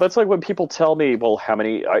 That's like when people tell me, well, how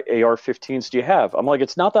many AR-15s do you have? I'm like,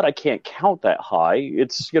 it's not that I can't count that high.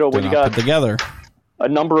 It's, when you got put together a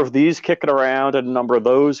number of these kicking around and a number of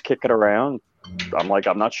those kicking around, I'm like,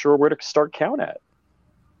 I'm not sure where to start count at.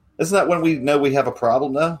 Isn't that when we know we have a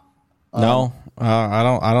problem, though? No, I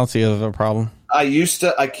don't see it as a problem.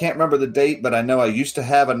 I can't remember the date, but I know I used to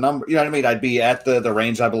have a number. You know what I mean? I'd be at the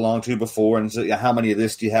range I belonged to before and say, how many of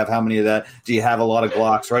this do you have? How many of that? Do you have a lot of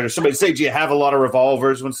Glocks, right? Or somebody say, do you have a lot of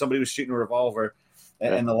revolvers when somebody was shooting a revolver?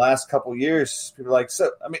 And in the last couple of years, people are like, so,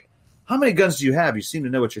 I mean, how many guns do you have? You seem to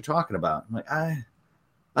know what you're talking about. I'm like, I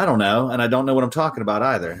don't know. And I don't know what I'm talking about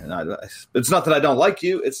either. And it's not that I don't like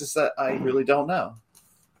you. It's just that I really don't know.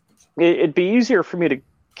 It'd be easier for me to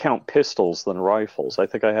count pistols than rifles. I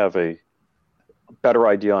think I have a better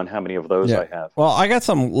idea on how many of those I have. Well, I got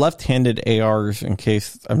some left-handed ARs in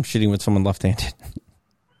case I'm shooting with someone left-handed.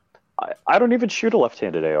 I don't even shoot a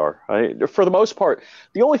left-handed AR. For the most part,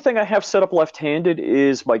 the only thing I have set up left-handed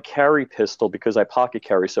is my carry pistol because I pocket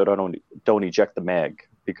carry, so I don't eject the mag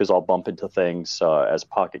because I'll bump into things as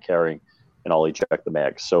pocket carrying, and I'll eject the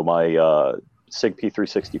mag. So my SIG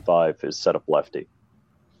P365 is set up lefty.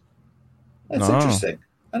 That's interesting.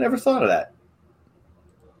 I never thought of that.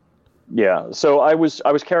 Yeah, so I was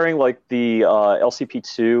carrying like the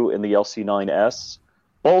LCP2 and the LC9S.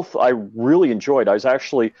 Both I really enjoyed.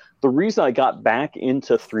 The reason I got back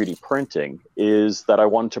into 3D printing is that I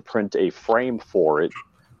wanted to print a frame for it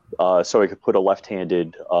so I could put a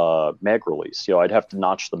left-handed mag release. I'd have to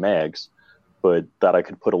notch the mags, but that I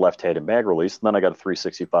could put a left-handed mag release. And then I got a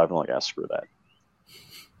 365 and I'm like, screw that.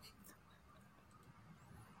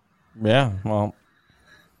 Yeah, well,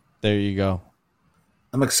 there you go.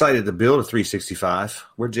 I'm excited to build a 365.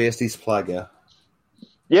 Where'd JSD Supply go?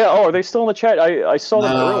 Yeah, are they still in the chat? I saw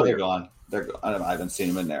them earlier. They're gone. I haven't seen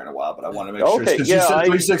them in there in a while, but I want to make sure. Okay, You said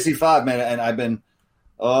 365, man, and I've been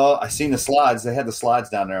I seen the slides. They had the slides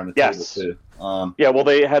down there on the table, too. Well,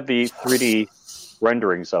 they had the 3D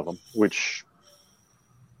renderings of them, which...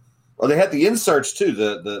 Well, they had the inserts, too,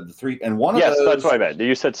 the three, and one of those... Yes, that's what I meant.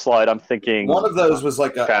 You said slide, I'm thinking... One of those was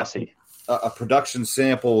like a production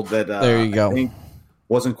sample that there you go. I think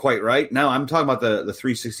wasn't quite right. No, I'm talking about the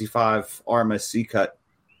 365 RMSC cut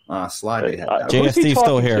slide they had. JSD's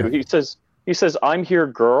still here. He says, I'm here,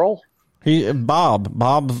 girl. Bob.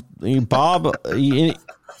 You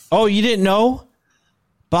didn't know?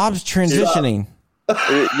 Bob's transitioning.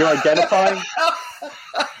 You're identifying?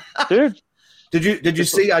 Dude. Did you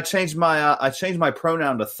see I changed my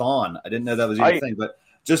pronoun to Thon. I didn't know that was your thing, but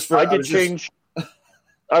just for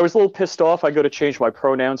I was a little pissed off. I go to change my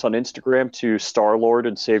pronouns on Instagram to Star-Lord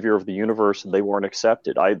and Savior of the Universe, and they weren't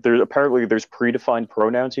accepted. Apparently there's predefined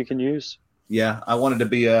pronouns you can use. Yeah, I wanted to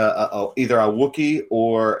be either a Wookiee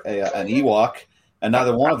or an Ewok, and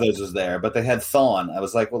neither one of those was there. But they had Thon. I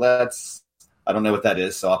was like, well, I don't know what that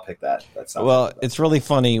is, so I'll pick that. It's really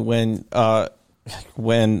funny when in the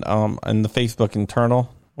Facebook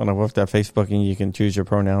internal, when I worked at Facebook, and you can choose your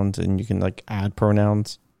pronouns and you can like add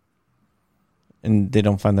pronouns. And they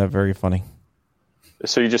don't find that very funny.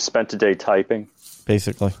 So you just spent a day typing?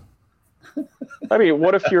 Basically. I mean,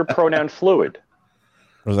 what if you're pronoun fluid?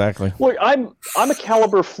 Exactly. Look, I'm a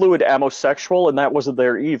caliber fluid ammosexual, and that wasn't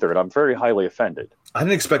there either, and I'm very highly offended. I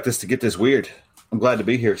didn't expect this to get this weird. I'm glad to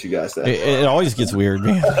be here with you guys. It always gets weird,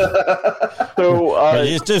 man.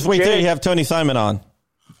 So just wait till you have Tony Simon on.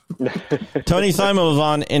 Tony Simon was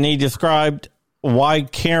on, and he described why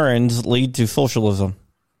Karens lead to socialism.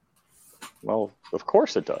 Well, of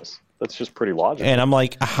course it does. That's just pretty logical. And I'm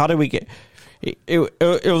like, how do we get... It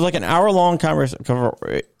was like an hour-long conversation.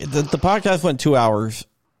 The podcast went 2 hours,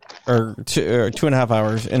 or 2.5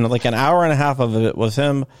 hours, and like an hour and a half of it was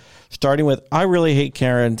him starting with, I really hate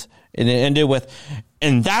Karens, and it ended with,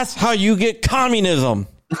 and that's how you get communism.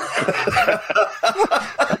 Like,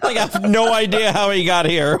 I have no idea how he got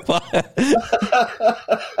here.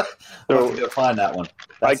 So find that one.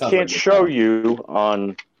 I can't show you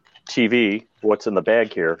on TV what's in the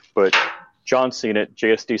bag here, but John's seen it,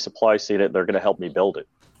 JSD Supply's seen it, they're going to help me build it.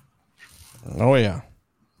 Oh yeah.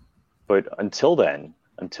 But until then,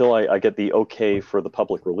 until I get the okay for the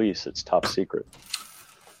public release, it's top secret.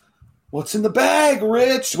 What's in the bag,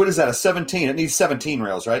 Rich? What is that, a 17? It needs 17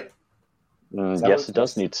 rails, right? Yes, it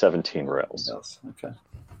does need 17 rails. Okay.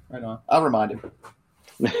 Right on. I'll remind him.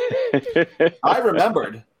 I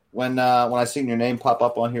remembered when I seen your name pop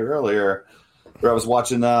up on here earlier, where I was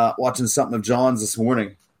watching something of John's this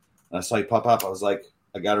morning, and I saw you pop up. I was like,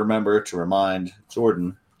 I got to remember to remind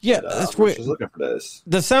Jordan. Yeah, that's great. Was looking for this.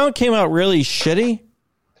 The sound came out really shitty.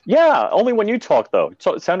 Yeah, only when you talk though.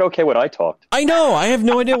 So it sounded okay when I talked. I know. I have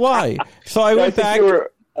no idea why. So I went back.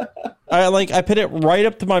 I put it right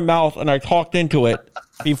up to my mouth and I talked into it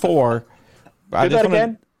before. Do that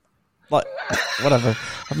again. Whatever.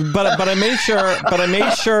 But I made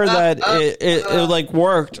sure that it like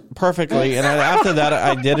worked perfectly, and after that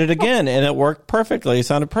I did it again and it worked perfectly. It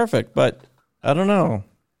sounded perfect, but I don't know.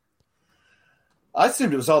 I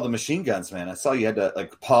assumed it was all the machine guns, man. I saw you had to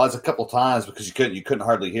like pause a couple times because you couldn't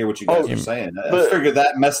hardly hear what you guys were saying. I figured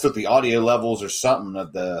that messed with the audio levels or something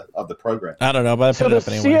of the program. I don't know, but I put it up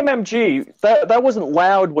anyway. CMMG, that wasn't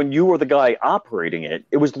loud when you were the guy operating it.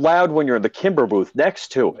 It was loud when you're in the Kimber booth next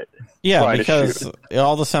to it. Yeah, because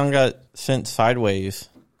all the sound got sent sideways.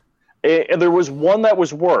 And there was one that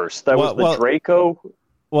was worse. That was the Draco.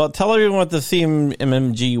 Well, tell everyone what the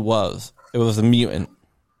CMMG was. It was a mutant.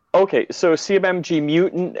 Okay, so CMMG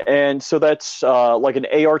Mutant, and so that's like an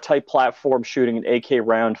AR-type platform shooting an AK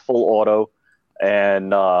round, full auto,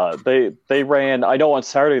 and they ran, I know on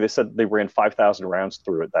Saturday they said they ran 5,000 rounds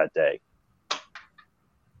through it that day.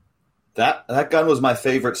 That gun was my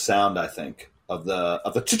favorite sound, I think, of the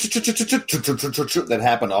that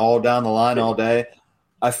happened all down the line all day.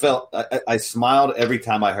 I smiled every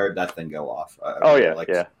time I heard that thing go off. I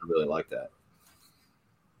really like that.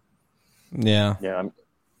 Yeah. Yeah,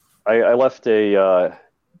 I left a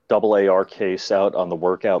double AR case out on the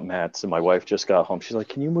workout mats, and my wife just got home. She's like,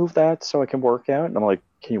 "Can you move that so I can work out?" And I'm like,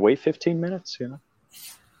 "Can you wait 15 minutes?" You know.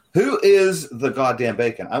 Who is the goddamn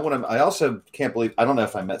bacon? I also can't believe. I don't know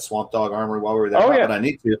if I met Swamp Dog Armory while we were there, but I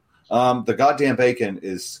need to. The goddamn bacon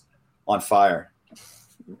is on fire.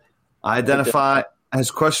 I identify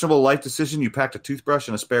as questionable life decision. You packed a toothbrush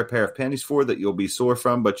and a spare pair of panties for that you'll be sore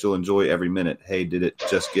from, but you'll enjoy every minute. Hey, did it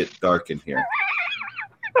just get dark in here?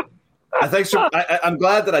 I think so. I'm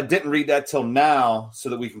glad that I didn't read that till now, so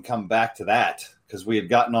that we can come back to that, because we had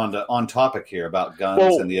gotten on topic here about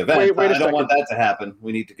guns and the event. I don't want that to happen.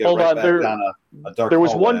 We need to go back down a dark. There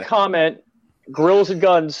was hallway. one comment, Grills and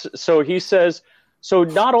Guns. So he says, so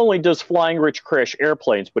not only does Flying Rich crash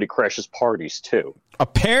airplanes, but he crashes parties too.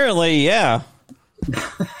 Apparently, yeah.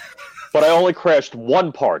 But I only crashed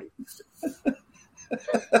one party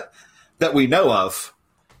that we know of.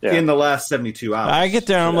 Yeah. In the last 72 hours. I get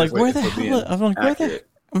there, I'm like, where the hell?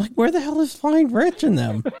 Where the hell is Flying Rich in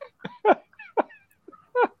them?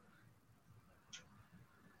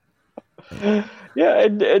 Yeah,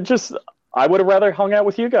 it just, I would have rather hung out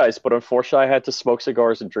with you guys, but unfortunately, I had to smoke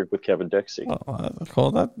cigars and drink with Kevin Dixie. Oh, cool.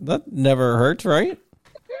 That never hurts, right?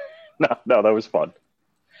 No, that was fun.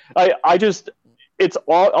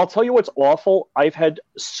 I'll tell you what's awful. I've had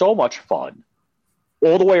so much fun.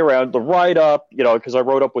 All the way around, the ride up, because I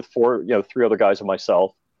rode up with three other guys and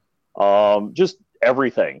myself. Just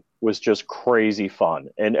everything was just crazy fun,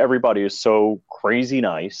 and everybody is so crazy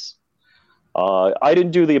nice. I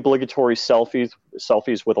didn't do the obligatory selfies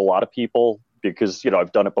with a lot of people because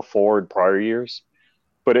I've done it before in prior years,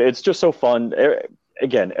 but it's just so fun.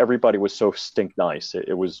 Again, everybody was so stink nice.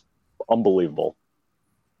 It was unbelievable.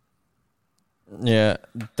 Yeah,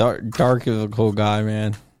 Dark is a cool guy,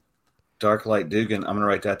 man. Dark Light Dugan. I'm going to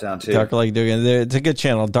write that down, too. Dark Light Dugan. It's a good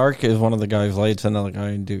channel. Dark is one of the guys. Light's another guy.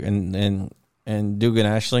 And Dugan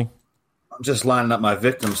Ashley. I'm just lining up my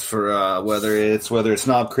victims for whether it's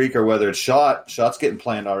Knob Creek or whether it's Shot. Shot's getting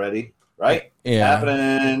planned already, right? Yeah.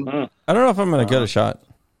 Happening. I don't know if I'm going to get a shot.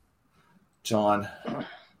 John.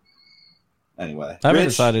 Anyway. I haven't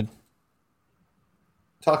decided.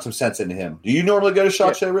 Talk some sense into him. Do you normally go to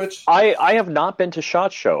SHOT Show, Rich? I have not been to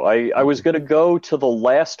SHOT Show. I was going to go to the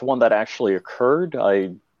last one that actually occurred.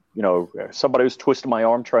 Somebody was twisting my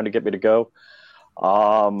arm trying to get me to go.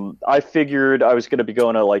 I figured I was going to be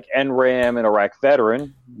going to like NRAM and Iraq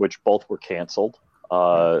Veteran, which both were canceled.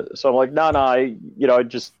 So I'm like, I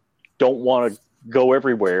just don't want to go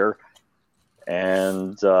everywhere.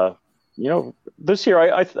 And, this year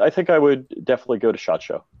I think I would definitely go to SHOT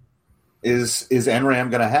Show. Is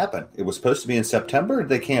NRAM going to happen? It was supposed to be in September. Or did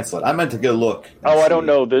they cancel it? I meant to go look. I don't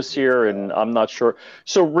know this year, and I'm not sure.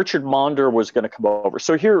 So Richard Monder was going to come over.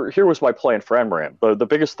 So here was my plan for NRAM. The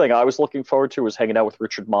biggest thing I was looking forward to was hanging out with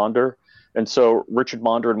Richard Monder. And so Richard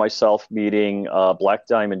Monder and myself meeting Black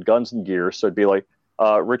Diamond Guns and Gear. So it'd be like,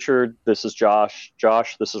 Richard, this is Josh.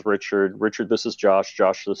 Josh, this is Richard. Richard, this is Josh.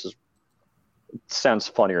 Josh, this is... It sounds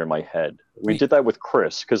funnier in my head. We did that with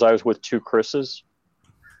Chris, because I was with two Chris's.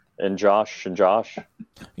 And Josh. Everyone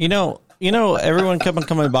kept on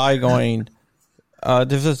coming by going,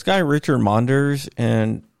 there's this guy, Richard Monders,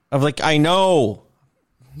 and I'm like, I know.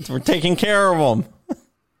 We're taking care of him.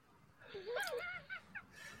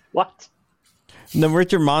 What? The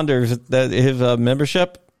Richard Monders, his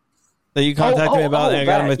membership that you contacted me about, and I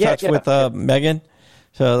got him in touch with Megan.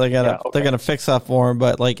 So they're gonna fix that for him,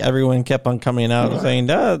 but like everyone kept on coming out and saying,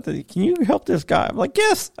 "Can you help this guy?" I'm like,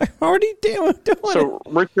 "Yes, I already doing it." So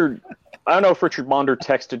Richard, I don't know if Richard Monder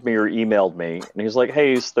texted me or emailed me, and he's like,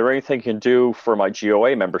 "Hey, is there anything you can do for my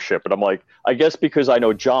GOA membership?" And I'm like, "I guess because I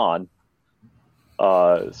know John,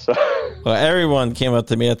 So Well, everyone came up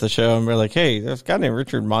to me at the show and we're like, "Hey, there's a guy named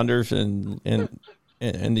Richard Monders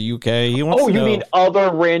in the UK. He wants to know." mean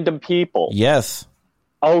other random people? Yes.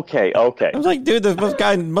 Okay. I was like, dude, this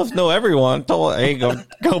guy must know everyone. Told, hey, go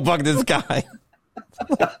bug this guy.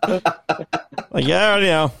 Like, yeah, I already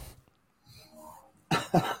know.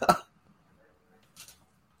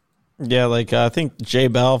 Yeah, like I think Jay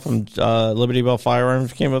Bell from Liberty Bell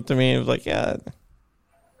Firearms came up to me and was like, yeah,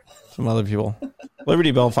 some other people.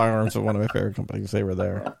 Liberty Bell Firearms are one of my favorite companies. They were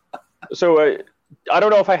there. So I don't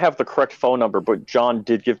know if I have the correct phone number, but John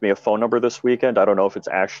did give me a phone number this weekend. I don't know if it's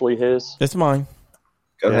actually his. It's mine.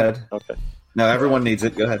 Go ahead. Okay. No, everyone needs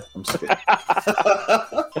it. Go ahead. I'm just kidding.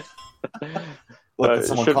 Look at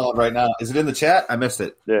someone calling right now. Is it in the chat? I missed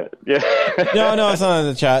it. Yeah. No, it's not in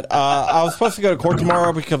the chat. I was supposed to go to court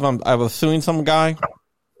tomorrow because I was suing some guy,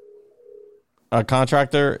 a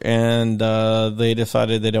contractor, and they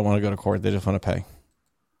decided they didn't want to go to court. They just want to pay.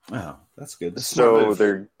 Oh, that's good. That's So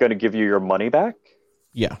they're going to give you your money back?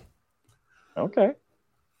 Yeah. Okay.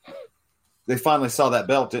 They finally saw that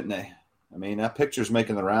belt, didn't they? I mean, that picture's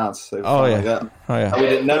making the rounds. They Oh finally yeah. got- Oh yeah. We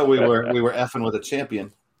didn't know we were effing with a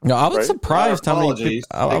champion. No, I was Right? surprised how many. Apologies.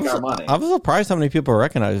 Take our money. I was surprised how many people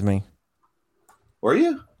recognized me. Were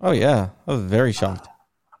you? Oh yeah, I was very shocked.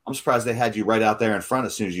 I'm surprised they had you right out there in front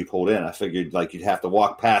as soon as you pulled in. I figured like you'd have to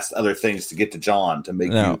walk past other things to get to John to make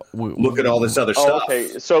No, you look at all this other Oh, stuff.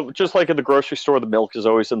 okay. So just like in the grocery store, the milk is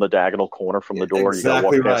always in the diagonal corner from the door.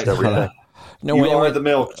 Exactly you got to walk past right. everything. No, You when, are the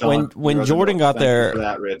milk, John. when You are the Jordan milk. got Thank you there- for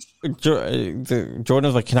that, Rich. Jordan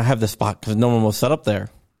was like, "Can I have this spot?" Because no one was set up there.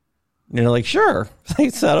 And you're like, "Sure." They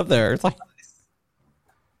set up there. It's like,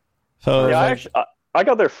 so. Yeah, it's like- I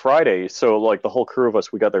got there Friday, so like the whole crew of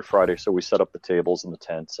us, we got there Friday, so we set up the tables and the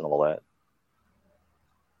tents and all that.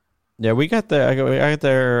 yeah, we got there. I got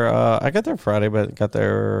there. I got there Friday, but got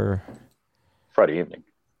there Friday evening.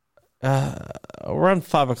 around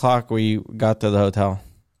 5:00. We got to the hotel.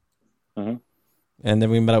 Mhm. And then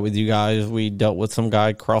we met up with you guys. We dealt with some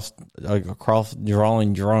guy cross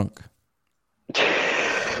drawing drunk.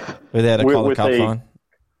 We had to call the With cops a- on.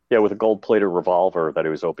 Yeah, with a gold-plated revolver that he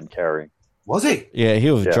was open carrying. Was he? Yeah,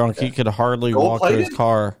 he was Yeah, drunk. yeah. He could hardly walk to his Gold-plated?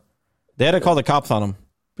 car. They had to call the cops on him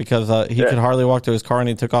because he Yeah. could hardly walk to his car, and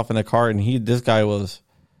he took off in the car. And this guy was.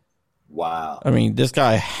 Wow. I mean, this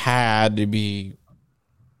guy had to be.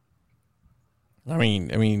 I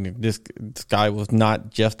mean, this guy was not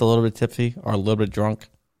just a little bit tipsy or a little bit drunk.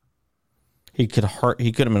 He couldn't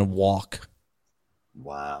even walk.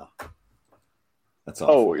 Wow. That's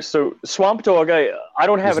awful. Oh, so Swamp Dog, I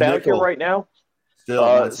don't have There's it out here nickel. right now. Still,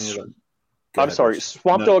 I'm not seeing it. Go I'm ahead, sorry. Rich.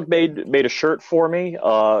 Swamp No. Dog made a shirt for me.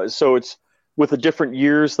 So it's with the different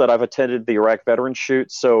years that I've attended the Iraq veteran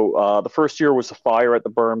shoot. So the first year was a fire at the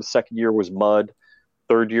berm. The second year was mud.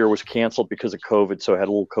 Third year was canceled because of COVID, so I had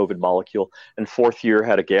a little COVID molecule. And fourth year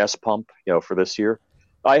had a gas pump, for this year.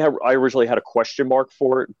 I originally had a question mark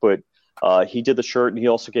for it, but he did the shirt, and he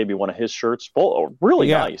also gave me one of his shirts. Well, really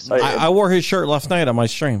Yeah, nice. I wore his shirt last night on my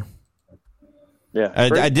stream. Yeah,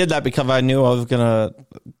 I did that because I knew I was gonna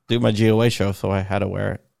do my GOA show, so I had to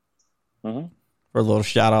wear it. Mhm. For a little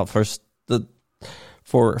shout out for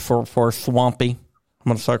Swampy. I'm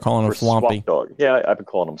gonna start calling him For Swampy. Swamp Dog. Yeah, I've been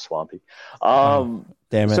calling him Swampy.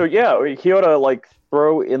 Damn it! So yeah, he ought to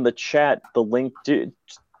throw in the chat the link.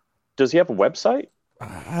 Does he have a website?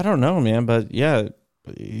 I don't know, man, but yeah,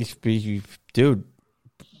 dude,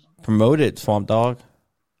 promote it, Swamp Dog.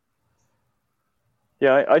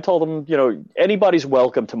 Yeah, I told him, anybody's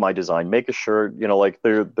welcome to my design. Make a shirt,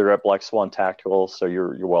 they're at Black Swan Tactical, so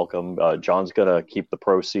you're welcome. John's gonna keep the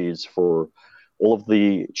proceeds for all of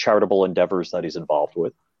the charitable endeavors that he's involved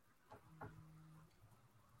with.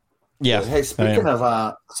 Yeah. Hey, speaking of,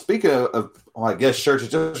 well, I guess shirts. It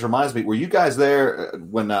just reminds me. Were you guys there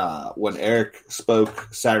when Eric spoke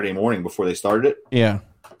Saturday morning before they started it? Yeah.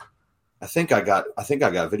 I think I got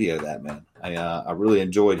video of that, man. I really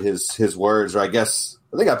enjoyed his words. Or I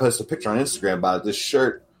think I posted a picture on Instagram about it. This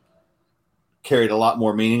shirt carried a lot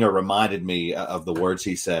more meaning, or reminded me of the words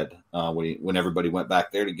he said when everybody went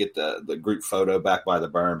back there to get the group photo back by the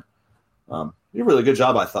berm. You did a really good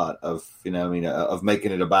job, I thought, of of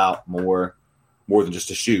making it about more than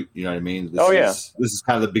just a shoot. You know what I mean? This is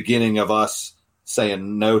kind of the beginning of us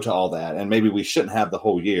saying no to all that, and maybe we shouldn't have the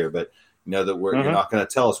whole year, but that you're not going to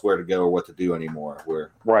tell us where to go or what to do anymore.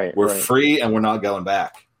 We're free, and we're not going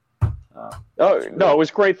back. No, it was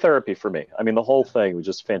great therapy for me. I mean, the whole thing was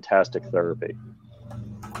just fantastic therapy.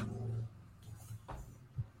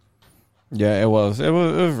 Yeah, it was. It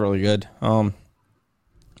was really good.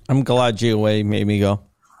 I'm glad GOA made me go.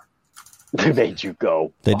 They made you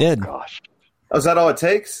go. They did. Gosh. Oh, is that all it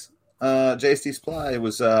takes? JST Supply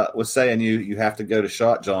was saying you have to go to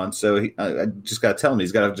Shot, John. So I just got to tell him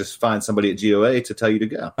he's got to just find somebody at GOA to tell you to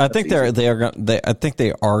go. I think I think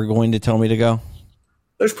they are going to tell me to go.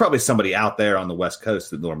 There's probably somebody out there on the West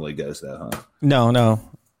Coast that normally goes though, huh? No.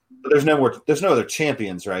 But there's no other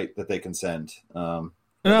champions, right, that they can send. No,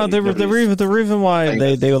 the reason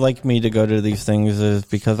why they would like me to go to these things is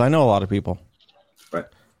because I know a lot of people. Right.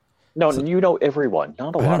 No, you know everyone,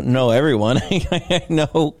 not a lot. I don't know everyone.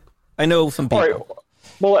 I know some people. All right.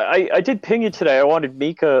 Well, I did ping you today. I wanted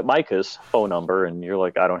Micah's phone number, and you're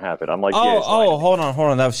like, I don't have it. I'm like, hold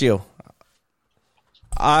on. That was you.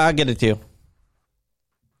 I'll get it to you.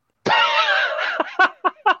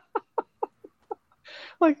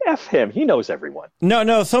 Like, F him. He knows everyone.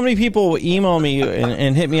 No. So many people email me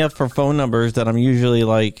and hit me up for phone numbers that I'm usually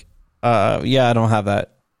like, yeah, I don't have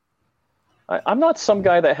that. I'm not some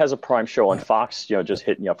guy that has a prime show on Fox, just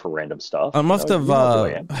hitting you up for random stuff. I must have.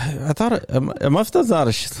 I thought it must have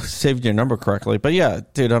not saved your number correctly, but yeah,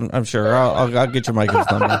 dude, I'm sure I'll get your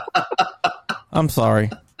Michael's number. I'm sorry.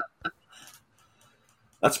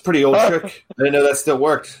 That's a pretty old trick. I didn't know that still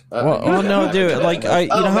worked. Well, no, dude. Like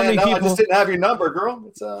how many people? I just didn't have your number,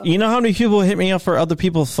 girl. You know how many people hit me up for other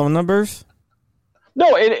people's phone numbers?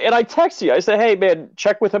 No, and I text you. I say, hey, man,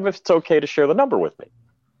 check with him if it's okay to share the number with me.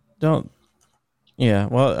 Don't. Yeah,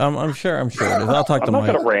 well, I'm sure it is. I'll talk to Mike. I'm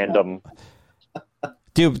not going to random.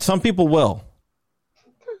 Dude, some people will.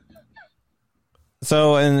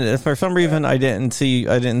 So, and for some reason, it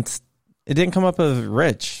didn't come up as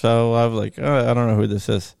Rich. So I was like, I don't know who this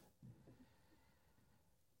is.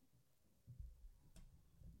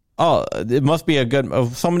 Oh, it must be a good.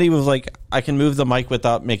 Somebody was like, I can move the mic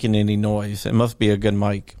without making any noise. It must be a good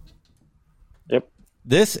mic. Yep.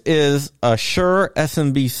 This is a Shure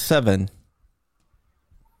SMB7.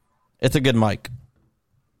 It's a good mic.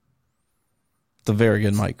 It's a very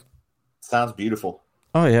good mic. Sounds beautiful.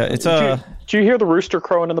 Oh yeah, it's Do you hear the rooster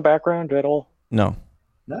crowing in the background at all? No.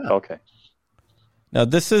 Okay. Now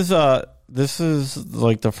this is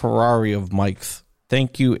like the Ferrari of mics.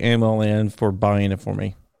 Thank you, AMLN, for buying it for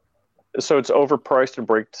me. So it's overpriced and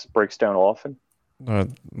breaks down often?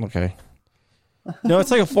 Okay. No, it's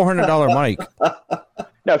like a $400 mic.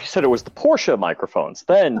 Now, if you said it was the Porsche microphones,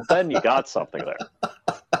 then you got something there.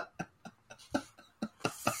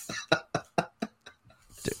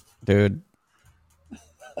 Dude.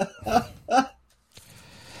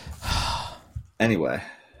 Anyway.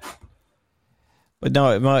 But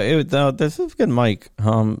no, this is a good mic.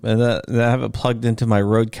 And I have it plugged into my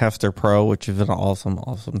Rodecaster Pro, which is an awesome,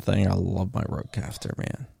 awesome thing. I love my Rodecaster,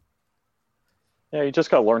 man. Yeah, you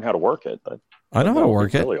just got to learn how to work it. I know how to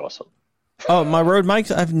work it. Really awesome. Oh, my Rode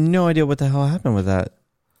mics, I have no idea what the hell happened with that.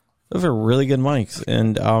 Those are really good mics.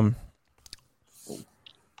 And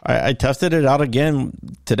I tested it out again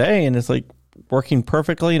today, and it's like working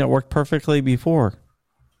perfectly, and it worked perfectly before.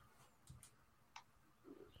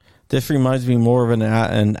 This reminds me more of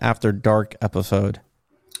an After Dark episode.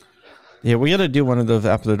 Yeah, we got to do one of those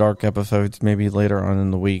After Dark episodes maybe later on in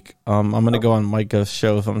the week. I'm going to go on Micah's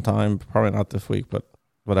show sometime. Probably not this week, but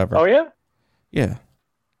whatever. Oh, yeah? Yeah.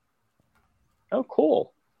 Oh,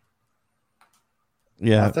 cool.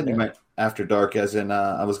 Yeah. I thought you meant After Dark, as in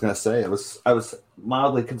I was going to say I was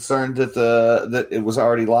mildly concerned that that it was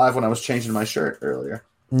already live when I was changing my shirt earlier.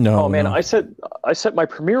 No. Oh man, no. I set my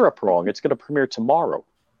premiere up wrong. It's going to premiere tomorrow.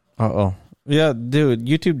 Uh-oh. Yeah, dude,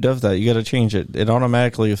 YouTube does that. You got to change it. It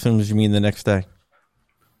automatically assumes you mean the next day.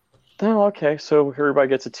 Oh, okay. So everybody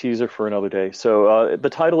gets a teaser for another day. So the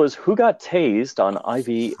title is Who Got Tased on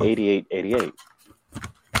IV 8888?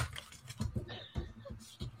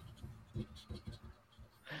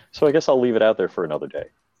 So I guess I'll leave it out there for another day.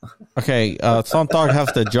 Okay, Sontag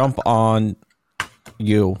has to jump on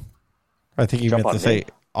you. I think you meant to say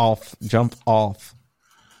off. Jump off.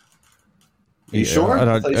 You sure? I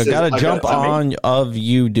gotta jump on of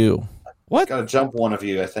you. Do what? Gotta jump one of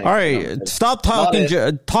you. I think. All right, stop talking.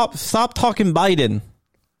 Stop talking Biden.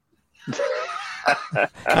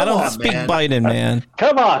 I don't speak man. Biden, man.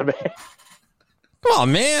 Come on, man. Come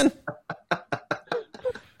on, man.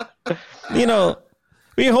 You know,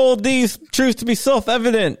 we hold these truths to be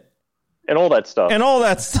self-evident. And all that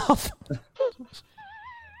stuff.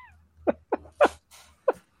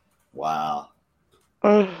 Wow.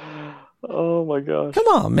 Oh my gosh. Come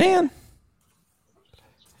on, man.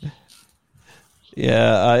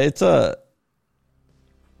 Yeah, it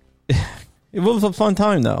was a fun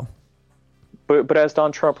time though. But as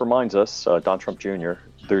Don Trump reminds us, Don Trump Jr.,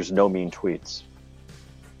 there's no mean tweets.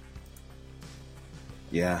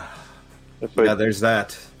 Yeah. But yeah, there's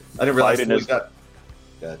that. I didn't realize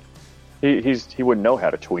he wouldn't know how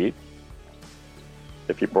to tweet.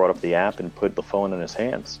 if you brought up the app and put the phone in his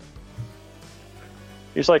hands.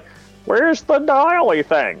 He's like, "Where's the dialy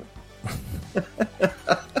thing?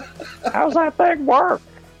 How's that thing work?"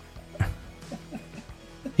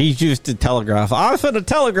 He's used to telegraph. I was for the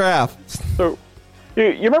telegraph. So,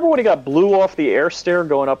 you remember when he got blew off the air stair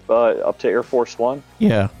going up to Air Force One?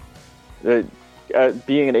 Yeah.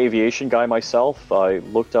 Being an aviation guy myself, I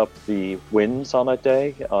looked up the winds on that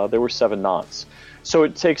day. There were 7 knots. So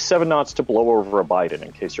it takes 7 knots to blow over a Biden,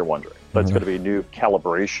 in case you're wondering. That's going to be a new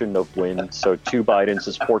calibration of wind. So 2 Bidens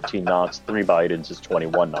is 14 knots, 3 Bidens is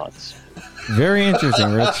 21 knots. Very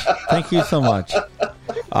interesting, Rich. Thank you so much. All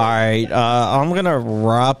right, I'm going to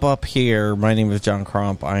wrap up here. My name is John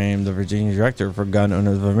Crump. I am the Virginia Director for Gun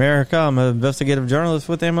Owners of America. I'm an investigative journalist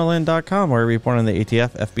with MLN.com, where I report on the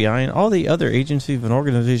ATF, FBI, and all the other agencies and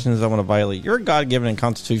organizations that want to violate your God-given and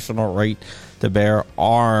constitutional right to bear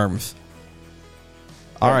arms.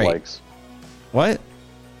 All right. Legs. What?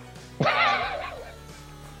 All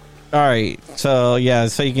right. So, yeah.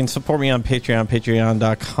 So you can support me on Patreon,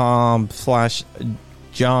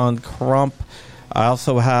 patreon.com/John Crump. I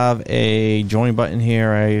also have a join button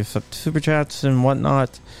here. I accept super chats and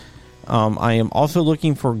whatnot. I am also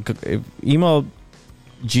looking for email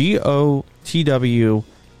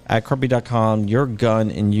GOTW@Crumpy.com. Your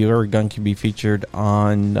gun and your gun can be featured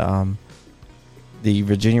on the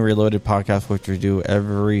Virginia Reloaded podcast, which we do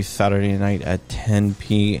every Saturday night at 10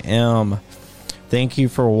 p.m. Thank you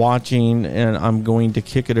for watching, and I'm going to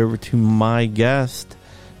kick it over to my guest.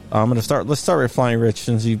 Let's start with Flying Rich,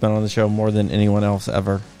 since you've been on the show more than anyone else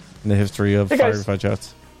ever in the history of Firefight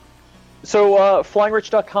Chats. So,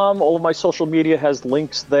 flyingrich.com, all of my social media has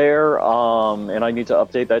links there, and I need to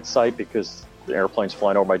update that site because the airplane's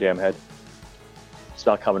flying over my damn head. It's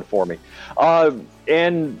not coming for me.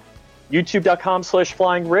 And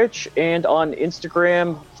youtube.com/flyingrich, and on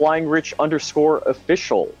Instagram,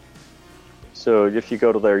 flyingrich_official. So if you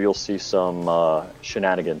go to there, you'll see some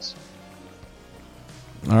shenanigans.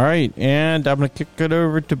 All right, and I'm going to kick it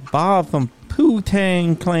over to Bob from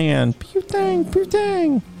Poo-Tang Clan.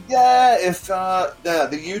 Poo-Tang. Yeah, if the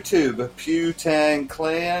YouTube Poo-Tang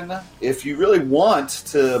Clan. If you really want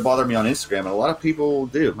to bother me on Instagram, and a lot of people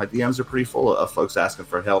do, my DMs are pretty full of folks asking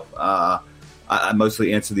for help. I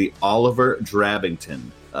mostly answer the Oliver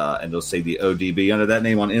Drabbington, and they'll say the ODB under that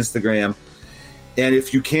name on Instagram. And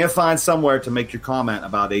if you can't find somewhere to make your comment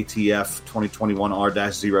about ATF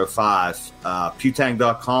 2021R-05,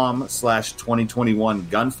 Putang.com/2021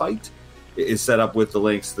 gunfight is set up with the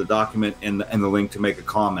links to the document and the link to make a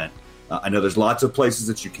comment. I know there's lots of places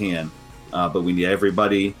that you can, but we need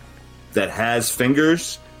everybody that has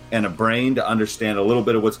fingers and a brain to understand a little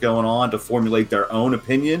bit of what's going on to formulate their own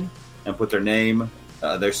opinion and put their name,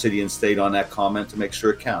 their city and state on that comment to make sure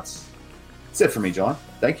it counts. That's it for me, John.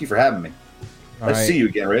 Thank you for having me. Nice to see you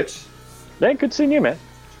again, Rich. Man, good seeing you, man.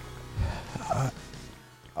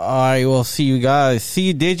 I will see you guys.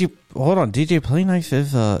 See, hold on. DJ Play Nice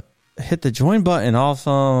is hit the join button.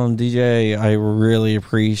 Awesome, DJ. I really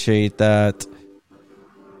appreciate that.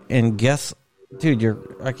 And guess, dude,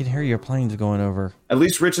 I can hear your planes going over. At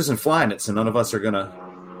least Rich isn't flying it, so none of us are gonna.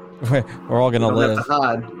 We're all gonna live. Have to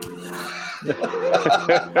hide.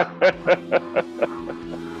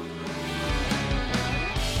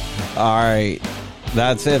 All right,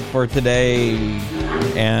 that's it for today,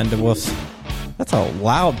 and that's a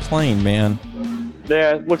loud plane, man.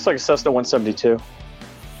 Yeah, it looks like a Cessna 172.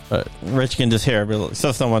 Rich can just hear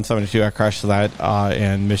Cessna 172. I crashed that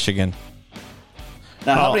in Michigan.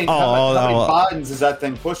 Now, how many Bidens is that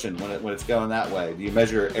thing pushing when it's going that way? Do you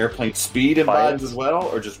measure airplane speed in Bidens as well,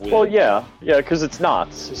 or just wind? Well, yeah, because it's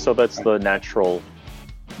knots, so that's the natural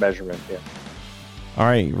measurement. Yeah. All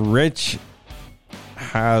right, Rich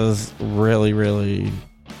has really, really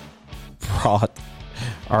brought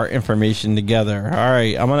our information together. All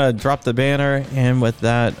right, I'm gonna drop the banner, and with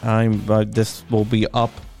that, this will be up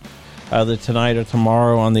either tonight or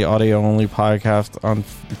tomorrow on the audio only podcast. On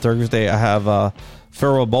Thursday, I have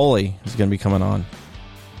Phil Bowley is going to be coming on,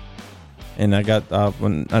 and I got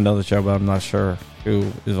another show, but I'm not sure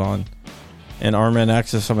who is on. And Armin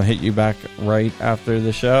Axis, I'm gonna hit you back right after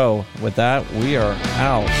the show. With that, we are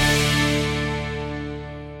out.